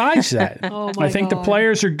 But besides that, I think the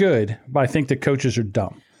players are good, but I think the coaches are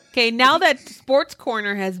dumb. Okay, now that Sports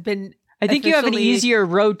Corner has been I think you have an officially- easier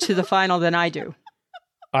road to the final than I do.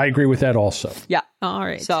 I agree with that also. Yeah. All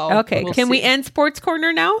right. So, okay, we'll can we see. end Sports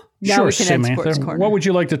Corner now? Now Sure, we can end Samantha. Sports Corner. What would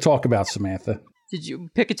you like to talk about, Samantha? Did you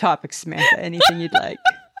pick a topic, Samantha? Anything you'd like?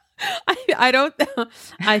 I don't.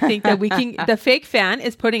 I think that we can. The fake fan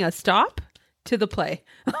is putting a stop to the play.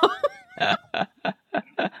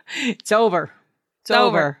 It's over. It's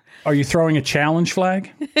over. Are you throwing a challenge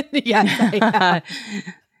flag? Yes. I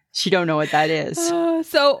She don't know what that is.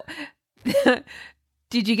 so,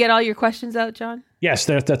 did you get all your questions out, John? Yes,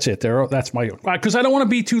 that's it. That's my because I don't want to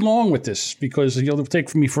be too long with this because it'll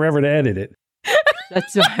take me forever to edit it.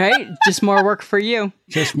 That's all right. Just more work for you.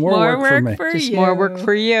 Just more work for me. Just more work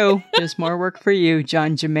for you. Just more work for you,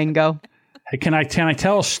 John Jamingo. Hey, can I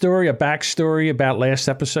tell a backstory about last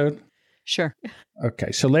episode? Sure.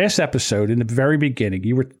 Okay, so last episode, in the very beginning,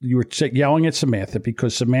 you were yelling at Samantha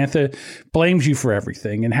because Samantha blames you for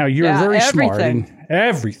everything and how you're very smart and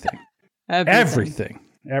everything. And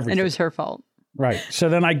it was her fault. Right. So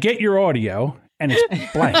then I get your audio and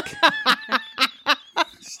it's blank.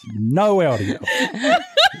 No audio.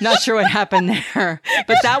 Not sure what happened there,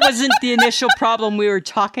 but that wasn't the initial problem we were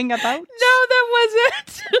talking about. No, that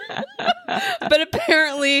wasn't. But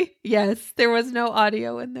apparently, yes, there was no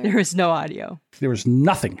audio in there. There was no audio. There was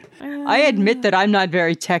nothing. I admit that I'm not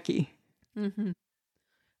very techie. Mm-hmm.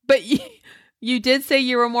 But you did say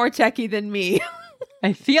you were more techie than me.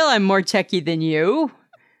 I feel I'm more techie than you,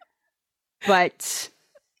 but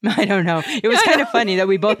I don't know. It was kind of funny that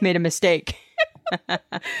we both made a mistake.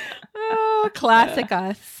 Oh, classic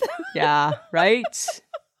us. Yeah, right?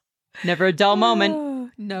 Never a dull moment. Oh,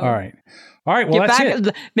 no. All right. Well, that's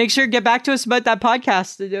it. Make sure to get back to us about that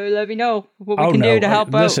podcast. Let me know what we can do to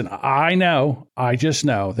help out. Listen, I just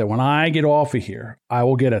know that when I get off of here, I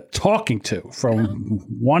will get a talking to from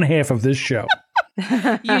one half of this show.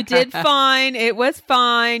 You did fine. It was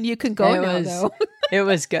fine. You can go now, though. It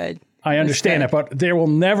was good. I understand that, but there will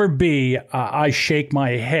never be I shake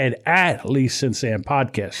my head at Lisa and Sam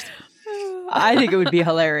podcast. I think it would be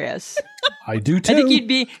hilarious. I do too. I think you'd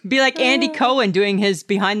be like Andy Cohen doing his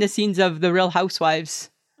behind the scenes of The Real Housewives.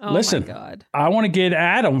 Oh, Listen, my God. I want to get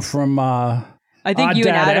Adam from I think Odd you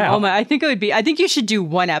and Dad Adam. Out. Oh my! I think you should do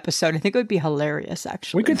one episode. I think it would be hilarious.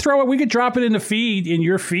 Actually, We could drop it in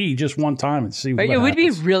your feed just one time and see. But what it would be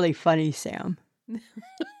happens. really funny, Sam.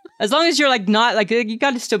 As long as you're like not like you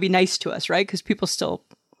got to still be nice to us, right? Because people still,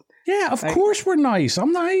 Yeah, of course we're nice.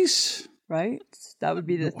 I'm nice. right? That would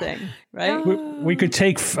be the thing, right? We could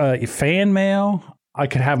take fan mail. I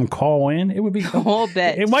could have them call in. It would be A whole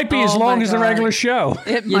bit. It might be as Oh long my as the God. regular show.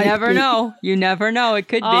 It You might never be. know. You never know. It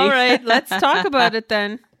could be. All right, let's talk about it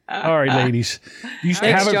then. All right, ladies. You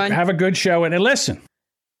Thanks, John. have a good show. And listen,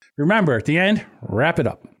 remember, at the end, wrap it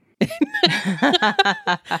up.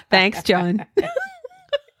 Thanks, John.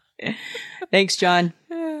 Thanks, John.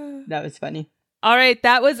 That was funny. All right,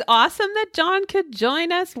 that was awesome that John could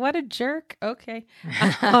join us. What a jerk. Okay.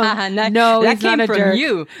 No, that he's came not a from jerk.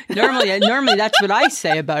 you. Normally that's what I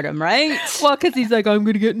say about him, right? Well, because he's like, I'm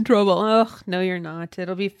going to get in trouble. Oh, no, you're not.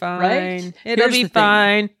 It'll be fine. Right? It'll Here's be the thing.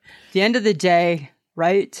 fine. At the end of the day,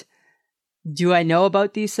 right? Do I know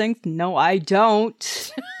about these things? No, I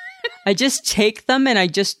don't. I just take them and I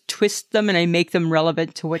just twist them and I make them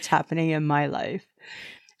relevant to what's happening in my life.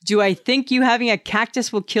 Do I think you having a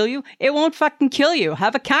cactus will kill you? It won't fucking kill you.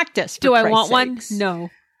 Have a cactus. Do I want one? No.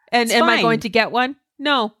 And It's am I fine. going to get one?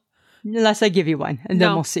 No. Unless I give you one, and then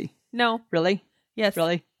No. we'll see. No. Really? Yes.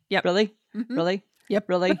 Really? Yep. Really? Mhm. Really? Yep.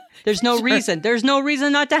 Really? There's no reason. There's no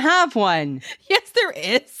reason not to have one. Yes, there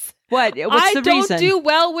is. What? What's the reason? I don't do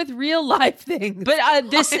well with real life things. But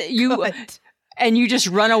this I'm you good. and you just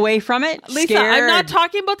run away from it. Lisa, scared. I'm not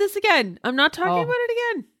talking about this again. I'm not talking Oh. about it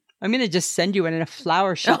again. I'm gonna just send you in, and a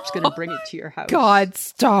flower shop's gonna bring it to your house. God,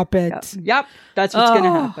 stop it. Yep. That's what's gonna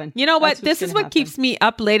Oh. happen. You know what? That's what's This is gonna what keeps me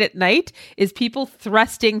up late at night is people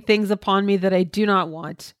thrusting things upon me that I do not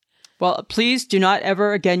want. Well, please do not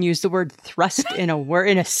ever again use the word thrust in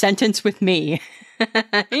a sentence with me.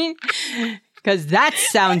 Because that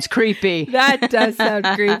sounds creepy. That does sound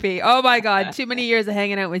creepy. Oh my God. Too many years of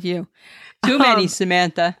hanging out with you. Too many,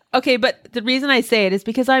 Samantha. Okay, but the reason I say it is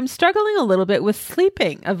because I'm struggling a little bit with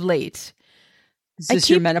sleeping of late. Is I this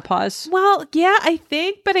your keep- menopause? Well, yeah, I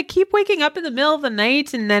think, but I keep waking up in the middle of the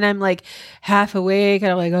night and then I'm like half awake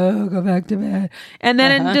and I'm like, oh, go back to bed. And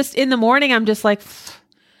then just in the morning, I'm just like,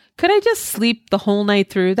 could I just sleep the whole night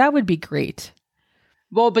through? That would be great.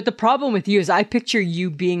 Well, but the problem with you is I picture you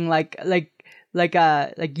being like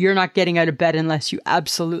you're not getting out of bed unless you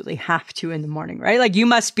absolutely have to in the morning, right? Like you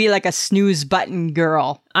must be like a snooze button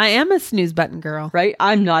girl, I am a snooze button girl. right?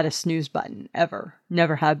 I'm not a snooze button ever.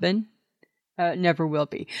 Never have been. Never will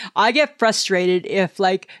be. I get frustrated if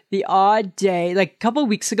like the odd day, like a couple of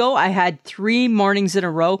weeks ago, I had 3 mornings in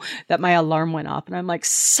a row that my alarm went off and I'm like,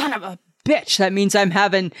 son of a bitch. That means I'm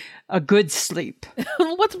having a good sleep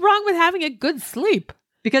What's wrong with having a good sleep?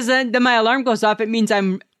 because then my alarm goes off. It means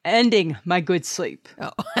I'm ending my good sleep.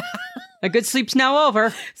 Oh. My good sleep's now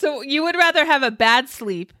over. So you would rather have a bad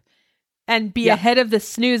sleep and be Yeah. ahead of the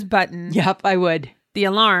snooze button, Yep, I would. the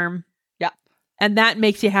alarm, Yep. and that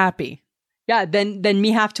makes you happy. Yeah, then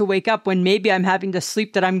me have to wake up when maybe I'm having to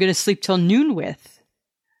sleep that I'm going to sleep till noon with.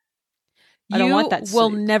 I don't want that You will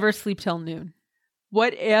sleep. never sleep till noon.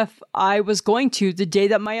 What if I was going to the day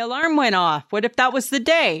that my alarm went off? What if that was the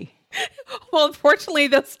day? Well, unfortunately,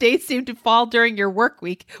 those days seem to fall during your work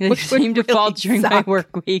week. They which would seem to really fall during my suck.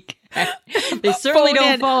 work week. They certainly Phone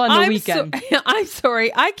don't in. fall on the I'm weekend. I'm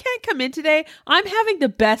sorry. I can't come in today. I'm having the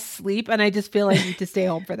best sleep, and I just feel I need to stay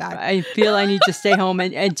home for that. I feel I need to stay home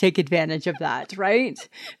and take advantage of that, right?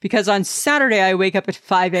 Because on Saturday, I wake up at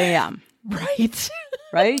 5 a.m., Right?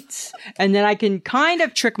 right? And then I can kind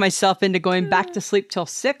of trick myself into going back to sleep till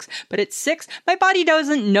 6. But at 6, my body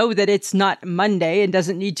doesn't know that it's not Monday and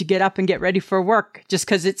doesn't need to get up and get ready for work just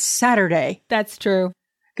because it's Saturday. That's true.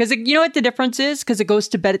 Because you know what the difference is? Because it goes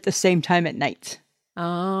to bed at the same time at night.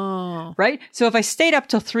 Oh. Right? So if I stayed up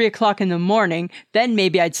till 3 o'clock in the morning, then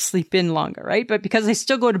maybe I'd sleep in longer, right? But because I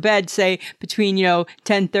still go to bed, say between,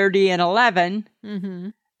 10:30 and 11,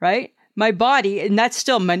 right? My body, and that's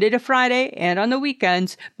still Monday to Friday and on the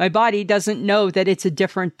weekends, my body doesn't know that it's a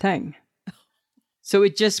different thing. So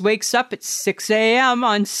it just wakes up at 6 a.m.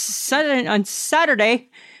 on Saturday,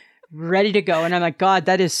 ready to go. And I'm like, God,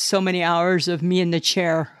 that is so many hours of me in the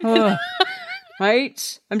chair. Ugh.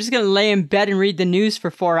 Right? I'm just going to lay in bed and read the news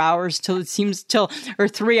for 4 hours or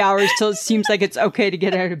 3 hours till it seems like it's okay to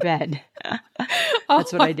get out of bed.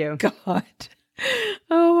 That's what I do. God.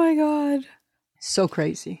 Oh my God. So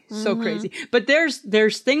crazy. So crazy. But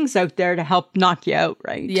there's things out there to help knock you out,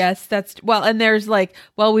 right? Yes, and there's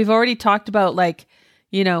we've already talked about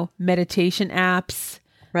meditation apps,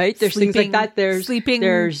 Right? There's things like sleeping- that. There's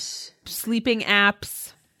sleeping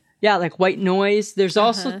apps. yeah, like white noise. There's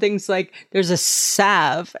also things like there's a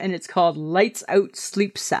salve and it's called Lights Out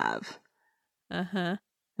Sleep Salve. Uh-huh.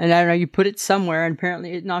 And I don't know, you put it somewhere and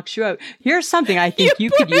apparently it knocks you out. Here's something I think you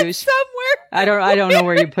could Put it use. somewhere. I don't know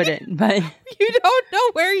where you put it, but You don't know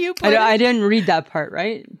where you put I it. didn't read that part,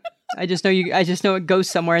 right? I just know it goes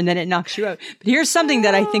somewhere and then it knocks you out. But here's something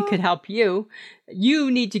that I think could help you. You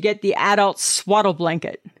need to get the adult swaddle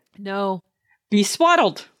blanket. No. Be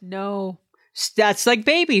swaddled. No. That's like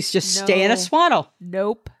babies. Just stay in a No. swaddle.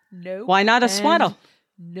 Nope. Nope. Why not a and swaddle?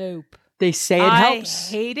 Nope. They say it helps.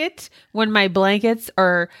 I hate it when my blankets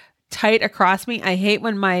are tight across me. I hate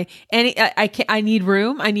when I need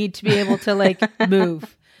room. I need to be able to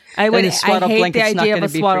move. I a swaddle hate the blanket's not idea of gonna a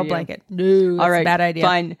be for swaddle you. blanket. No, that's All right, a bad idea.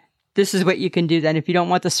 fine. This is what you can do then. If you don't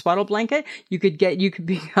want the swaddle blanket, you could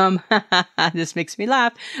become, this makes me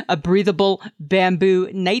laugh, a breathable bamboo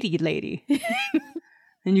nighty lady.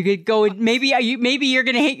 And you could go, maybe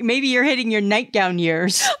you're hitting your nightgown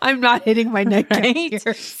years, I'm not hitting my neck. right?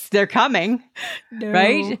 They're coming, No,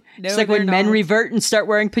 right? No, It's like when they're men not. revert and start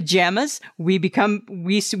wearing pajamas, we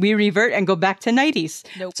revert and go back to nighties.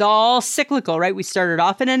 Nope. It's all cyclical, right? We started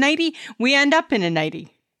off in a nightie, we end up in a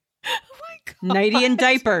nightie. Nighty and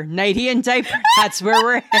diaper. Nighty and diaper. That's where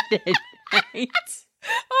we're headed. Right?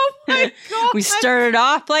 Oh my God. We started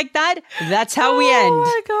off like that. That's how we end. Oh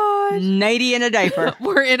my gosh. Nighty in a diaper.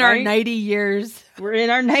 We're in our Right? 90 years. We're in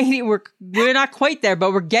our 90. We're not quite there,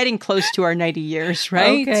 but we're getting close to our 90 years,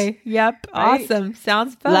 right? Okay. Yep. Right? Awesome.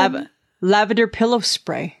 Sounds fun. Lavender pillow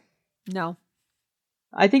spray. No.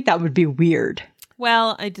 I think that would be weird.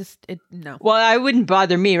 Well, no. Well, I wouldn't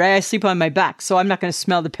bother me, right? I sleep on my back, so I'm not going to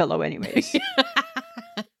smell the pillow anyways.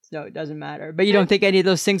 So it doesn't matter. But you don't think any of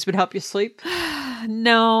ththose things would help you sleep?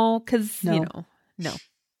 No, because, No. no.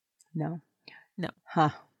 No. Huh.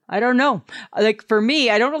 I don't know. Like for me,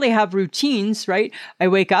 I don't really have routines, right? I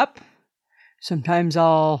wake up. Sometimes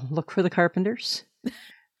I'll look for the Carpenters.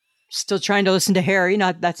 Still trying to listen to Harry.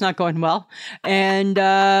 That's not going well. And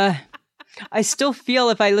I still feel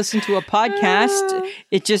if I listen to a podcast,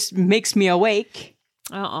 it just makes me awake.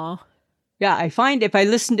 Yeah, I find if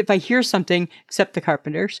I hear something, except the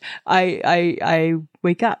Carpenters, I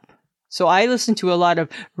wake up. So I listen to a lot of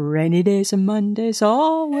rainy days and Mondays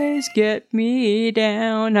always get me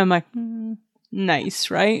down. I'm like,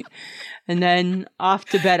 nice, right? And then off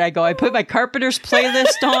to bed I go. I put my Carpenters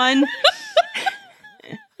playlist on.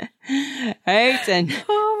 Right? And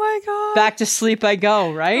Oh my God. back to sleep I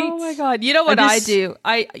go, right? Oh my God. You know what I do?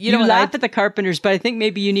 You laugh at the Carpenters, but I think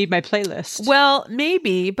maybe you need my playlist. Well,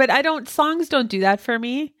 maybe, but songs don't do that for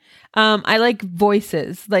me. I like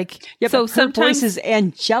voices. Like, Yeah, so but her sometimes voice is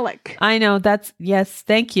angelic. I know yes.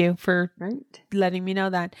 Thank you for Right? letting me know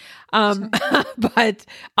that. But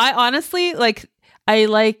I honestly I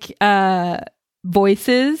like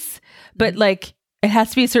voices, but like it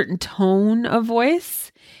has to be a certain tone of voice.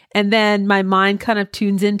 And then my mind kind of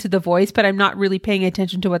tunes into the voice, but I'm not really paying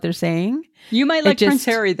attention to what they're saying. You might like Prince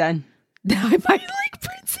Harry then. I might like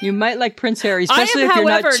Prince. You might like Prince Harry, I am, especially if you're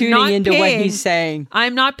not however, tuning not into what paying- he's saying.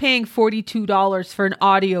 I'm not paying $42 for an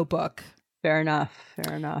audiobook. Fair enough.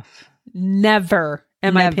 Never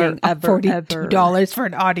am I Never, paying ever, $42 for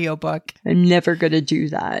an audiobook. I'm never going to do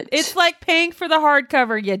that. It's like paying for the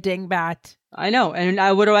hardcover, you dingbat. I know.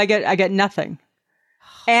 And what do I get? I get nothing.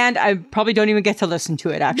 And I probably don't even get to listen to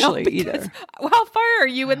it actually either. How far are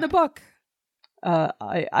you in the book?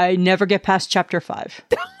 I never get past chapter 5.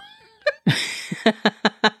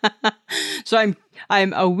 So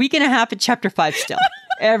I'm a week and a half at chapter 5 still.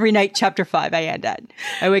 Every night, chapter 5 I end at.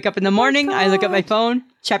 I wake up in the morning, I look at my phone,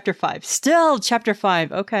 chapter 5. Still chapter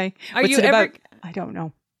 5. Okay. What's it about? I don't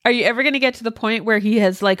know. Are you ever going to get to the point where he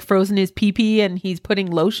has like frozen his pee-pee and he's putting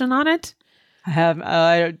lotion on it? I have,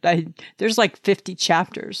 there's like 50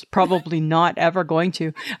 chapters. Probably not ever going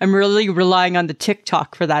to. I'm really relying on the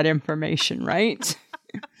TikTok for that information, right?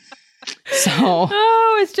 So.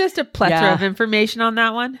 Oh, it's just a plethora Yeah. of information on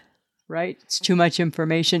that one. Right? It's too much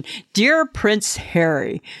information. Dear Prince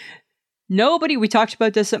Harry, we talked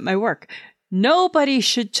about this at my work. Nobody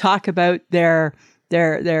should talk about their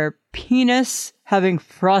penis having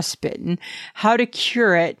frostbitten, how to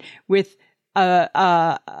cure it with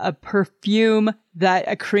a perfume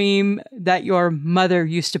a cream that your mother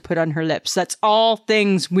used to put on her lips. That's all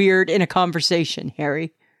things weird in a conversation,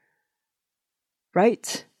 Harry.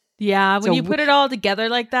 Right? Yeah, when you put it all together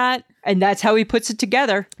like that. And that's how he puts it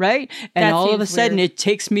together, right? And That all of a seems sudden weird. it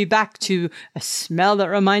takes me back to a smell that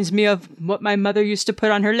reminds me of what my mother used to put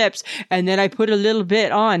on her lips. And then I put a little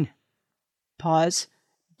bit on. Pause.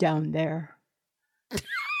 Down there.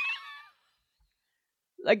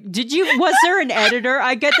 Like, was there an editor?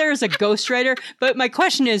 I get there as a ghostwriter, but my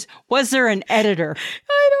question is, was there an editor?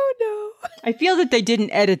 I don't know. I feel that they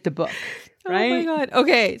didn't edit the book, right? Oh my God.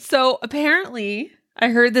 Okay. So apparently I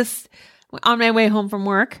heard this on my way home from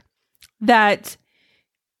work that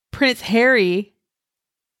Prince Harry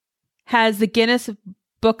has the Guinness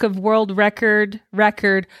Book of World Record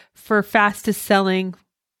for fastest selling.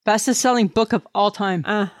 Fastest selling book of all time.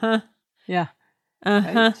 Uh-huh. Yeah.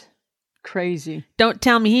 Uh-huh. Right. Crazy. Don't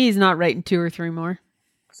tell me he's not writing 2 or 3 more.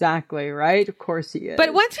 Exactly, right? Of course he is.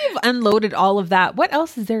 But once you've unloaded all of that, what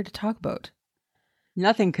else is there to talk about?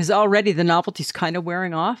 Nothing, because already the novelty's kind of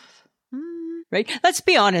wearing off. Right? Let's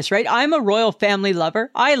be honest, right? I'm a royal family lover.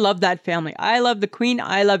 I love that family. I love the Queen.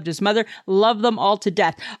 I loved his mother. Love them all to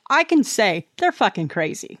death. I can say they're fucking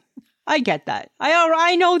crazy. I get that.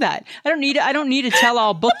 I know that. I don't need a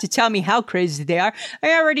tell-all book to tell me how crazy they are.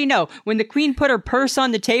 I already know. When the Queen put her purse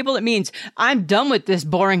on the table, it means I'm done with this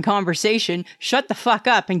boring conversation. Shut the fuck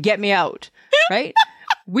up and get me out. Right?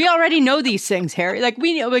 We already know these things, Harry.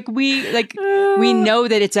 We know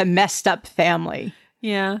that it's a messed up family.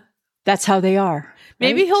 Yeah. That's how they are.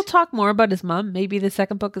 Maybe right? he'll talk more about his mom. Maybe the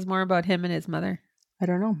second book is more about him and his mother. I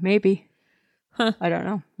don't know. Maybe. Huh. I don't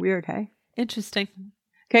know. Weird, hey? Interesting.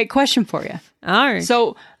 Okay, question for you. All right.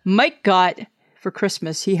 So Mike got for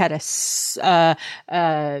Christmas, he had a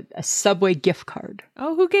Subway gift card.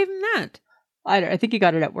 Oh, who gave him that? I think he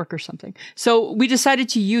got it at work or something. So we decided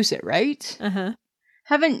to use it, right? Uh-huh.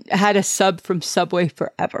 Haven't had a sub from Subway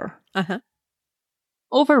forever. Uh-huh.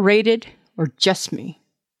 Overrated or just me?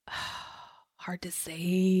 Hard to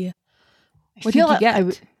say. I What feel did you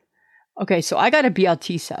get? Okay, so I got a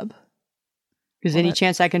BLT sub. Because any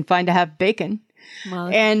chance I can find to have bacon. Well,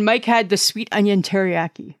 And Mike had the sweet onion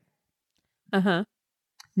teriyaki. uh-huh.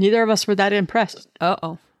 Neither of us were that impressed.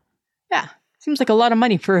 Uh-oh. Yeah. Seems like a lot of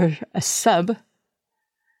money for a sub.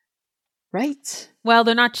 Right? Well,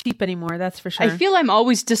 they're not cheap anymore, that's for sure. I feel I'm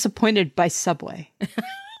always disappointed by Subway.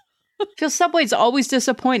 I feel Subway's always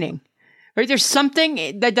disappointing. Right? There's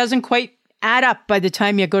something that doesn't quite add up by the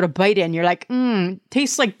time you go to bite in. You're like,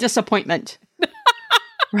 tastes like disappointment.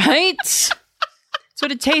 Right? That's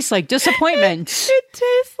what it tastes like. Disappointment. It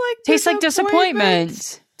tastes like disappointment.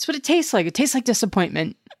 That's what it tastes like. It tastes like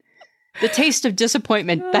disappointment. The taste of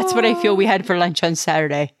disappointment. That's what I feel we had for lunch on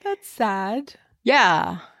Saturday. That's sad.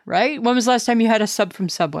 Yeah. Right? When was the last time you had a sub from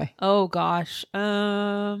Subway? Oh gosh.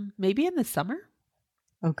 Maybe in the summer?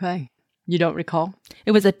 Okay. You don't recall?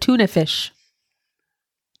 It was a tuna fish.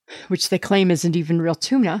 Which they claim isn't even real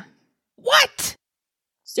tuna. What?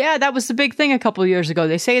 Yeah, that was the big thing a couple of years ago.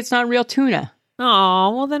 They say it's not real tuna.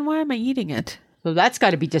 Oh, well then why am I eating it? So that's got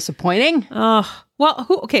to be disappointing. Oh, well,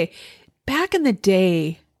 okay. Back in the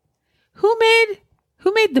day, who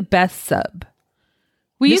made the best sub?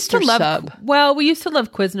 We used to Mr. love Sub. Well, we used to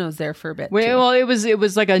love Quiznos there for a bit. Too. Well, it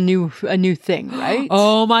was like a new thing, right?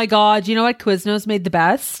 Oh my god, you know what Quiznos made the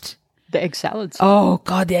best? The egg salads. Oh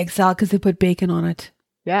god, the egg salad because they put bacon on it.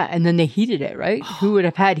 Yeah, and then they heated it, right? Who would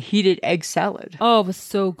have had heated egg salad? Oh, it was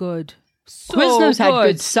so good. So Quiznos had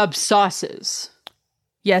good sub sauces.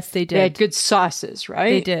 Yes, they did. They had good sauces,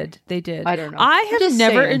 right? They did. They did. I don't know. I I'm have just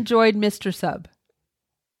never saying. enjoyed Mr. Sub.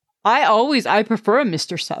 I prefer a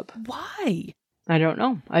Mr. Sub. Why? I don't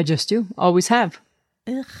know. I just do. Always have.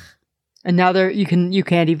 Ugh. And now you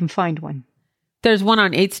can't even find one. There's one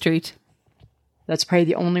on 8th Street. That's probably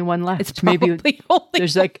the only one left. It's probably only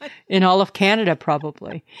there's like in all of Canada,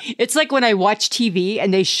 probably. It's like when I watch TV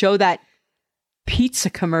and they show that pizza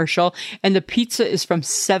commercial and the pizza is from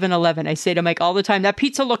 7-Eleven. I say to Mike all the time, that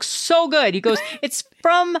pizza looks so good. He goes, it's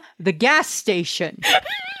from the gas station.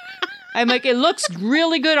 I'm like, it looks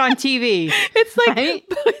really good on TV. It's like right?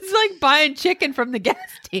 It's like buying chicken from the gas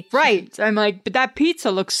station. Right. I'm like, but that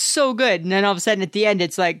pizza looks so good. And then all of a sudden at the end,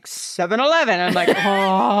 it's like 7-Eleven. I'm like,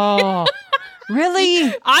 oh,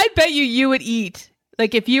 really? I bet you would eat.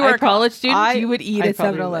 Like if you were a college student, you would eat at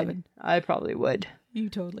 7-Eleven. I probably would. You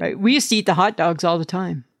totally. Right. We used to eat the hot dogs all the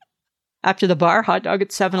time. After the bar, hot dog at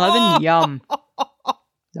 7-Eleven, yum.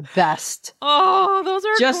 The best. Oh, those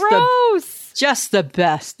are Just gross. Just the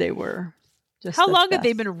best they were. Just How the long have best.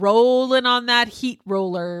 they been rolling on that heat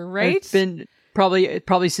roller, right? It's been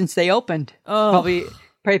probably since they opened. Oh. Probably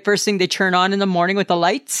first thing they turn on in the morning with the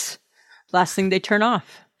lights. Last thing they turn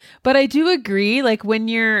off. But I do agree, like when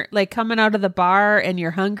you're like coming out of the bar and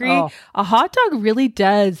you're hungry, a hot dog really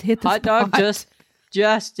does hit the Hot dog spot.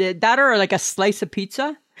 just did that, or like a slice of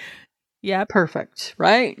pizza. Yep. Perfect,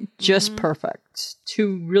 right? Just perfect.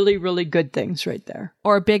 Two really, really good things right there.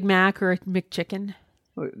 Or a Big Mac or a McChicken.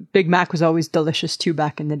 Big Mac was always delicious too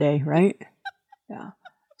back in the day, right? Yeah.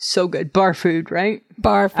 So good. Bar food, right?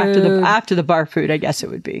 Bar food. After the bar food, I guess it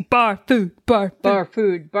would be. Bar food. Bar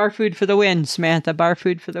food for the win, Samantha. Bar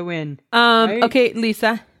food for the win. Right? Okay,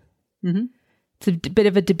 Lisa. Mm-hmm. It's a bit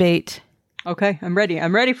of a debate. Okay, I'm ready.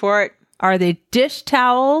 I'm ready for it. Are they dish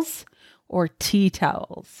towels or tea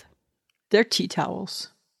towels? They're tea towels.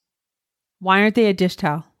 Why aren't they a dish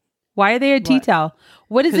towel? Why are they a tea towel?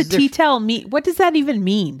 What does a tea towel mean? What does that even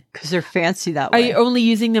mean? Because they're fancy that Are way. you only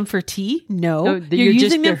using them for tea? No, you're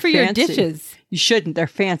using them for your fancy. dishes. You shouldn't. They're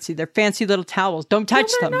fancy. They're fancy little towels. Don't touch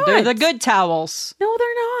them. they're They're not. the good towels. No,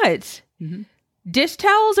 they're not. Mhm. Dish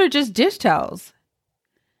towels are just dish towels.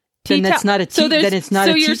 Then that's not a tea. Then it's not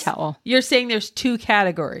a tea you're, towel. You're saying there's two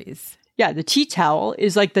categories. Yeah, the tea towel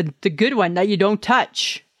is like the good one that you don't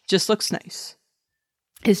touch. Just looks nice.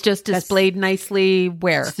 It's just displayed nicely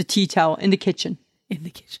where? It's the tea towel in the kitchen. In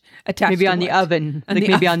the kitchen. Attached Maybe to on the what? oven. On Like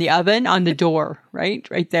the maybe on the oven, on the door, right?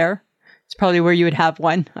 Right there. It's probably where you would have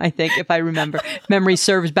one, I think, if I remember. Memory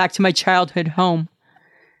serves back to my childhood home.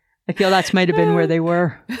 I feel that might have been where they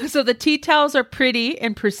were. So the tea towels are pretty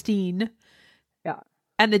and pristine. Yeah.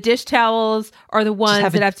 And the dish towels are the ones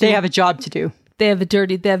that have to... They have a job to do. They have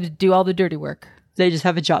to do all the dirty work. They just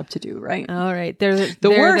have a job to do, right? All right. The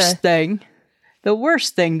worst thing The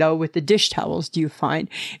worst thing, though, with the dish towels, do you find,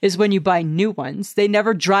 is when you buy new ones, they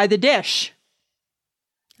never dry the dish.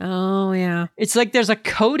 Oh, yeah. It's like there's a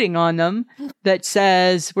coating on them that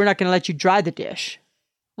says, we're not going to let you dry the dish.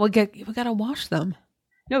 We got to wash them.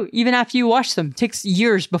 No, even after you wash them, it takes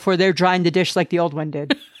years before they're drying the dish like the old one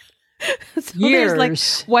did. So there's like,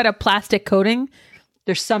 what, a plastic coating?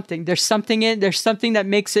 There's something that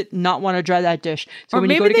makes it not want to dry that dish. So when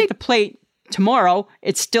you go to get the plate tomorrow,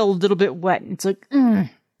 it's still a little bit wet. It's like,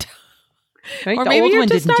 Right? Or the maybe old you're one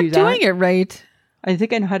just didn't not do that. doing it right. I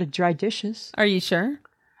think I know how to dry dishes. Are you sure?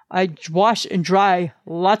 I wash and dry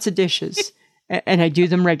lots of dishes, and I do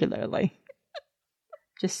them regularly.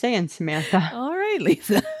 Just saying, Samantha. All right,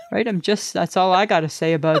 Lisa. Right? That's all I got to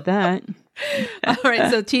say about that. All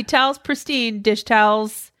right, so tea towels, pristine. Dish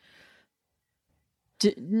towels.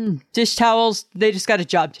 Dish towels, they just got a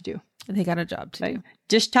job to do. They got a job to do.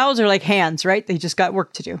 Dish towels are like hands, right? They just got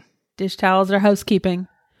work to do. Dish towels are housekeeping.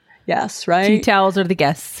 Yes, right? Tea towels are the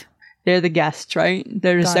guests. They're the guests, right?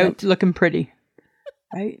 They're just Got out it. looking pretty.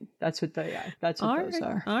 Right? That's what those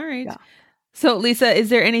are. All right. Yeah. So, Lisa, is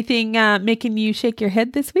there anything making you shake your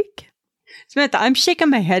head this week? Samantha, I'm shaking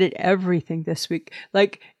my head at everything this week.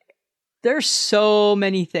 Like, there's so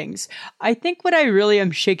many things. I think what I really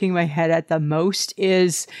am shaking my head at the most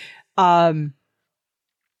is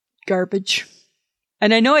garbage.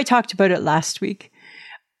 And I know I talked about it last week.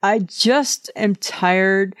 I just am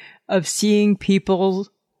tired of seeing people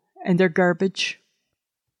and their garbage.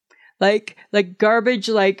 Like garbage,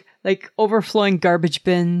 like overflowing garbage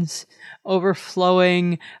bins,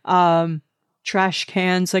 overflowing trash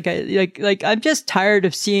cans. Like I'm just tired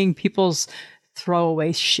of seeing people's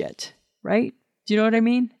throwaway shit. Right? Do you know what I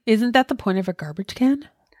mean? Isn't that the point of a garbage can?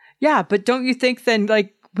 Yeah, but don't you think then,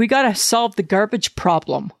 like, we got to solve the garbage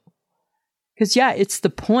problem? Because yeah, it's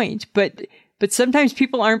the point, but sometimes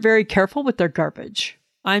people aren't very careful with their garbage.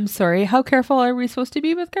 I'm sorry. How careful are we supposed to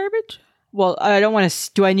be with garbage? Well, I don't want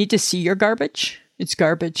to. Do I need to see your garbage? It's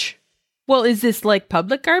garbage. Well, is this like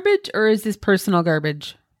public garbage or is this personal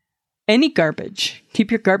garbage? Any garbage.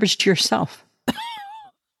 Keep your garbage to yourself.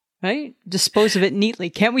 Right? Dispose of it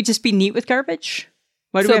neatly. Can't we just be neat with garbage?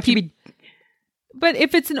 Why do we have to be? But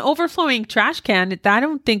if it's an overflowing trash can, I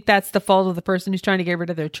don't think that's the fault of the person who's trying to get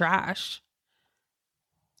rid of their trash.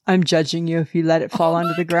 I'm judging you if you let it fall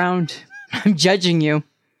onto the ground. I'm judging you.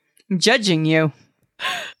 I'm judging you.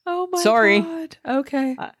 Oh my Sorry. God.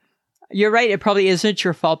 Okay. You're right. It probably isn't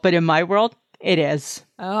your fault, but in my world, it is.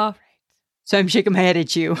 All right. So I'm shaking my head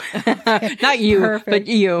at you. Not you, Perfect. but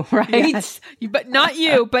you, right? Yes. But not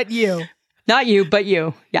you, but you. Not you, but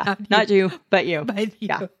you. Yeah. Not you, but you. But you.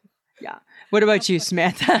 Yeah. Yeah. What about you,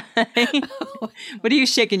 Samantha? What are you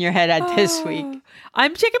shaking your head at this week?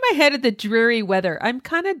 I'm shaking my head at the dreary weather. I'm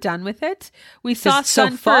kind of done with it. We saw It's so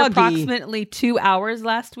sun for foggy. approximately 2 hours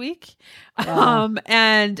last week.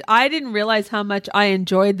 And I didn't realize how much I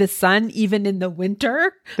enjoyed the sun, even in the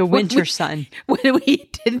winter. The winter sun.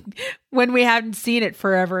 When we hadn't seen it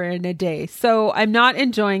forever in a day. So I'm not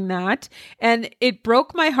enjoying that. And it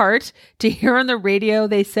broke my heart to hear on the radio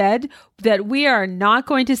they said that we are not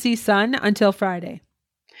going to see sun until Friday.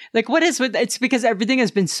 Like, what is with it's because everything has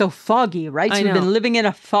been so foggy, right? So I we've know. been living in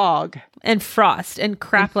a fog. And frost and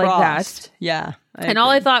crap And like that. frost. Yeah. And all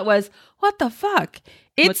I thought was, what the fuck?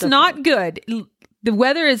 It's the not good. The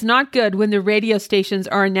weather is not good when the radio stations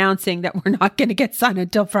are announcing that we're not going to get sun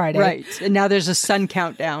until Friday. Right. And now there's a sun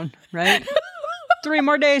countdown, right? 3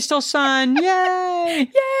 more days till sun. Yay.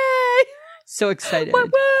 Yay! So excited.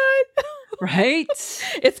 What? Right?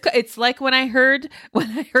 It's like when I heard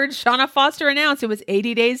Shauna Foster announce it was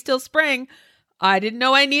 80 days till spring. I didn't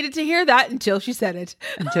know I needed to hear that until she said it.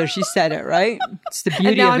 Until she said it, right? It's the And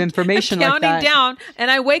beauty now of I'm information like counting that. down, and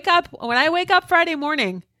when I wake up Friday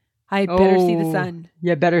morning, I better see the sun.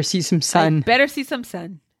 You better see some I sun. better see some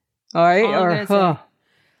sun. All right? all I'm gonna say.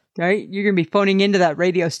 Right? You're going to be phoning into that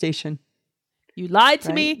radio station. You lied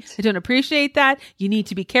to me. Right. I don't appreciate that. You need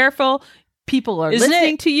to be careful. People are Isn't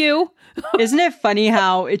listening it- to you. Isn't it funny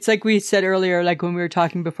how it's like we said earlier, like when we were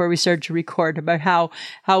talking before we started to record about how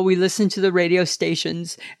we listen to the radio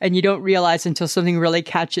stations and you don't realize until something really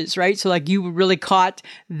catches, right? So like you really caught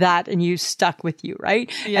that and you stuck with you,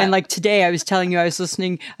 right? Yeah. And like today I was telling you, I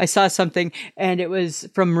saw something and it was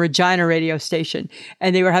from Regina radio station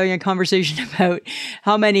and they were having a conversation about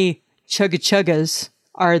how many chugga chuggas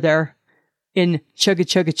are there in chugga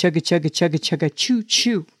chugga chugga chugga chugga chugga choo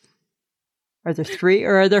choo. Are there 3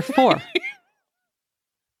 or are there 4?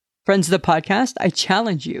 Friends of the podcast, I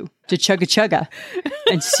challenge you to chugga chugga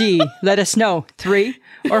and let us know 3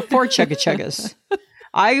 or 4 chugga chuggas.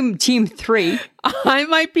 I'm team 3. I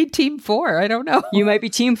might be team 4. I don't know. You might be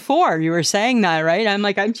team 4. You were saying that, right? I'm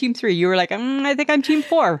like, I'm team 3. You were like, I think I'm team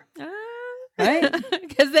 4. Right?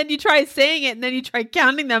 Because then you try saying it and then you try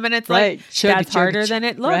counting them and it's Right. like, Chugga, that's chugga, harder chugga, than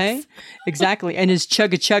it looks. Right? Exactly. And is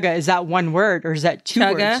chugga chugga, is that one word or is that 2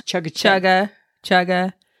 words? Chugga chugga.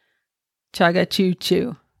 Chugga, chugga, choo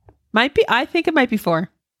choo. Might be, I think it might be 4.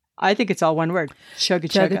 I think it's all one word. Chugga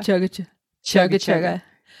Chugga, chugga. chugga, chugga, chugga.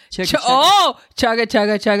 Chugga, chugga. Oh, chugga,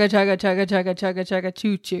 chugga, chugga, chugga, chugga, chugga, chugga, chugga,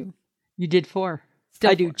 choo choo. You did 4.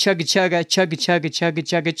 Still I do 4. chugga chugga, chugga chugga, chugga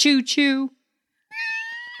chugga, choo choo.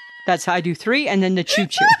 That's how I do 3 and then the choo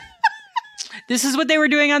choo. This is what they were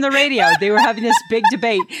doing on the radio. They were having this big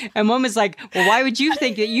debate. And one was like, well, why would you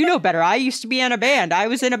think that you know better? I used to be in a band. I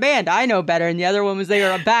was in a band. I know better. And the other one was they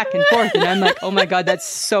were back and forth. And I'm like, oh my God, that's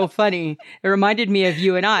so funny. It reminded me of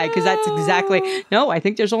you and I because that's exactly, no, I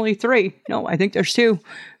think there's only 3. No, I think there's 2.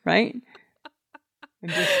 Right? I'm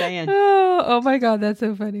just saying. Oh my God, that's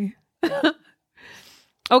so funny.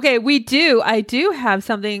 Okay, I do have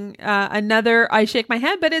something, another I Shake My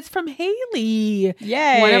Head, but it's from Haley.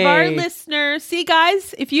 Yay. One of our listeners. See,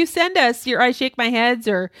 guys, if you send us your I Shake My Heads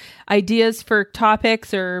or ideas for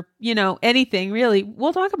topics or, anything, really,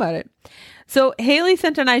 we'll talk about it. So Haley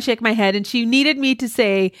sent an I Shake My Head and she needed me to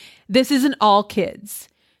say, this isn't all kids.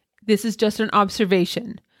 This is just an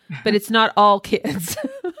observation, but it's not all kids.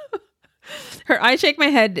 Her I Shake My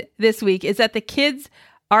Head this week is that the kids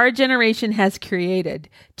our generation has created.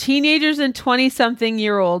 Teenagers and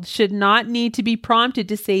 20-something-year-olds should not need to be prompted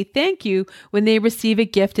to say thank you when they receive a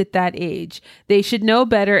gift at that age. They should know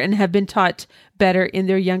better and have been taught better in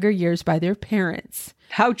their younger years by their parents.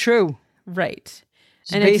 How true. Right.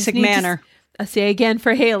 It's basic manner. I say again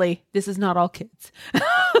for Haley, this is not all kids.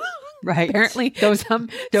 Right. Apparently, Don't some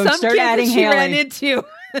start kids adding that she Haley. ran into.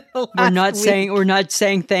 We're not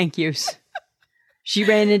saying thank yous. She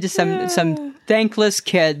ran into some thankless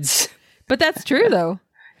kids. But that's true, though.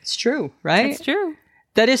 It's true, right? It's true.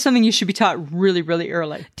 That is something you should be taught really, really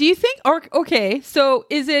early. Do you think, so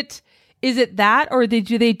is it that, or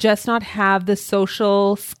do they just not have the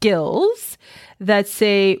social skills that,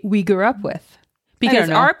 say, we grew up with?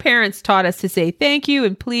 Because our parents taught us to say thank you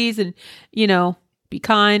and please and, be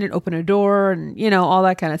kind and open a door and, all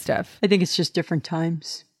that kind of stuff. I think it's just different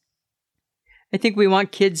times. I think we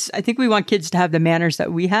want kids to have the manners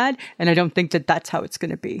that we had, and I don't think that that's how it's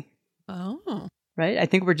going to be. Oh. Right? I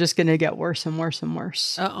think we're just going to get worse and worse and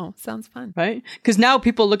worse. Uh-oh. Sounds fun. Right? Because now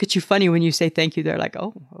people look at you funny when you say thank you. They're like,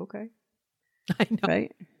 oh, okay. I know.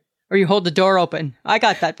 Right? Or you hold the door open. I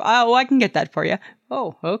got that. Oh, I can get that for you.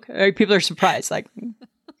 Oh, okay. Right? People are surprised. Like,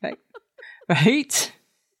 okay. Right?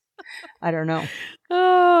 I don't know.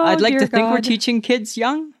 Oh, I'd like to think we're God. teaching kids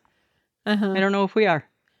young. Uh-huh. I don't know if we are.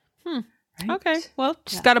 Right. Right? Okay. Well,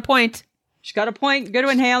 she's got a point. She's got a point. Good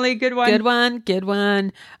one, Haley. Good one. Good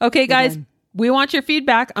one. Okay, guys, we want your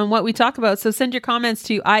feedback on what we talk about. So send your comments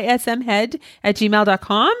to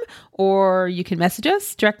ismhead@gmail.com, or you can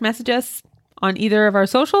direct message us on either of our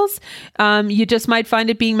socials. You just might find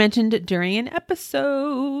it being mentioned during an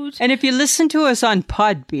episode. And if you listen to us on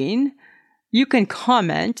Podbean, you can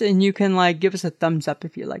comment and you can give us a thumbs up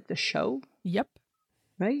if you like the show. Yep.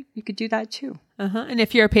 Right? You could do that too. And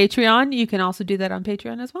if you're a Patreon, you can also do that on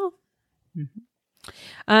Patreon as well. Mm-hmm.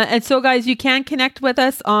 And so, guys, you can connect with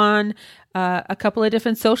us on a couple of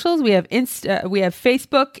different socials. We have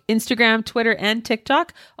Facebook, Instagram, Twitter, and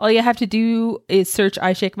TikTok. All you have to do is search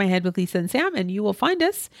I Shake My Head with Lisa and Sam, and you will find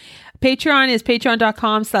us. Patreon is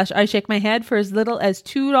patreon.com/I Shake My Head. For as little as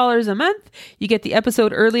 $2 a month, you get the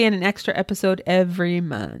episode early and an extra episode every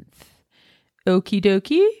month. Okie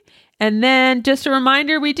dokie. And then just a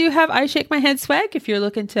reminder, we do have I Shake My Head swag. If you're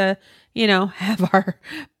looking to, have our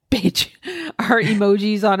page, our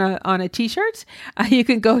emojis on a t-shirt, you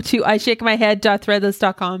can go to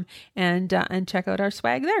ishakemyhead.threadless.com and check out our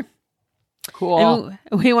swag there. Cool.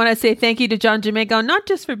 And we want to say thank you to John Jamaico, not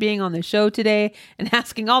just for being on the show today and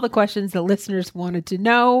asking all the questions the listeners wanted to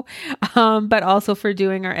know, but also for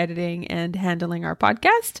doing our editing and handling our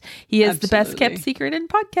podcast. He is the best kept secret in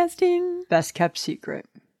podcasting. Best kept secret.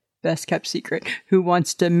 Best kept secret. Who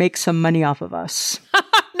wants to make some money off of us?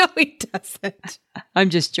 No, he doesn't.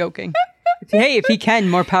 I'm just joking. Hey, if he can,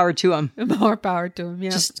 more power to him. More power to him,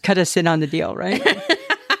 yeah. Just cut us in on the deal, right?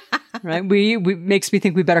 Right? We makes me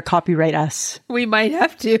think we better copyright us. We might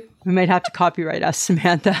have to. We might have to copyright us,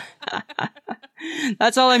 Samantha.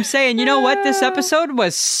 That's all I'm saying. You know what? This episode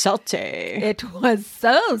was salty. It was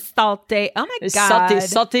so salty. Oh my It's God. salty. It was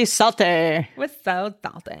so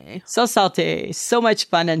salty. So salty. So much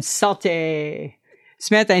fun and salty.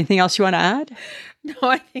 Samantha, anything else you want to add? No,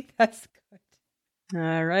 I think that's good.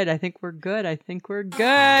 All right. I think we're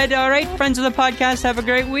good. All right. Friends of the podcast, have a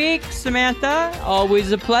great week. Samantha,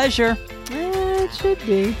 always a pleasure. It should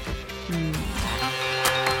be.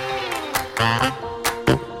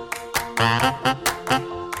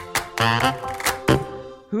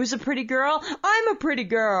 Who's a pretty girl? I'm a pretty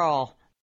girl.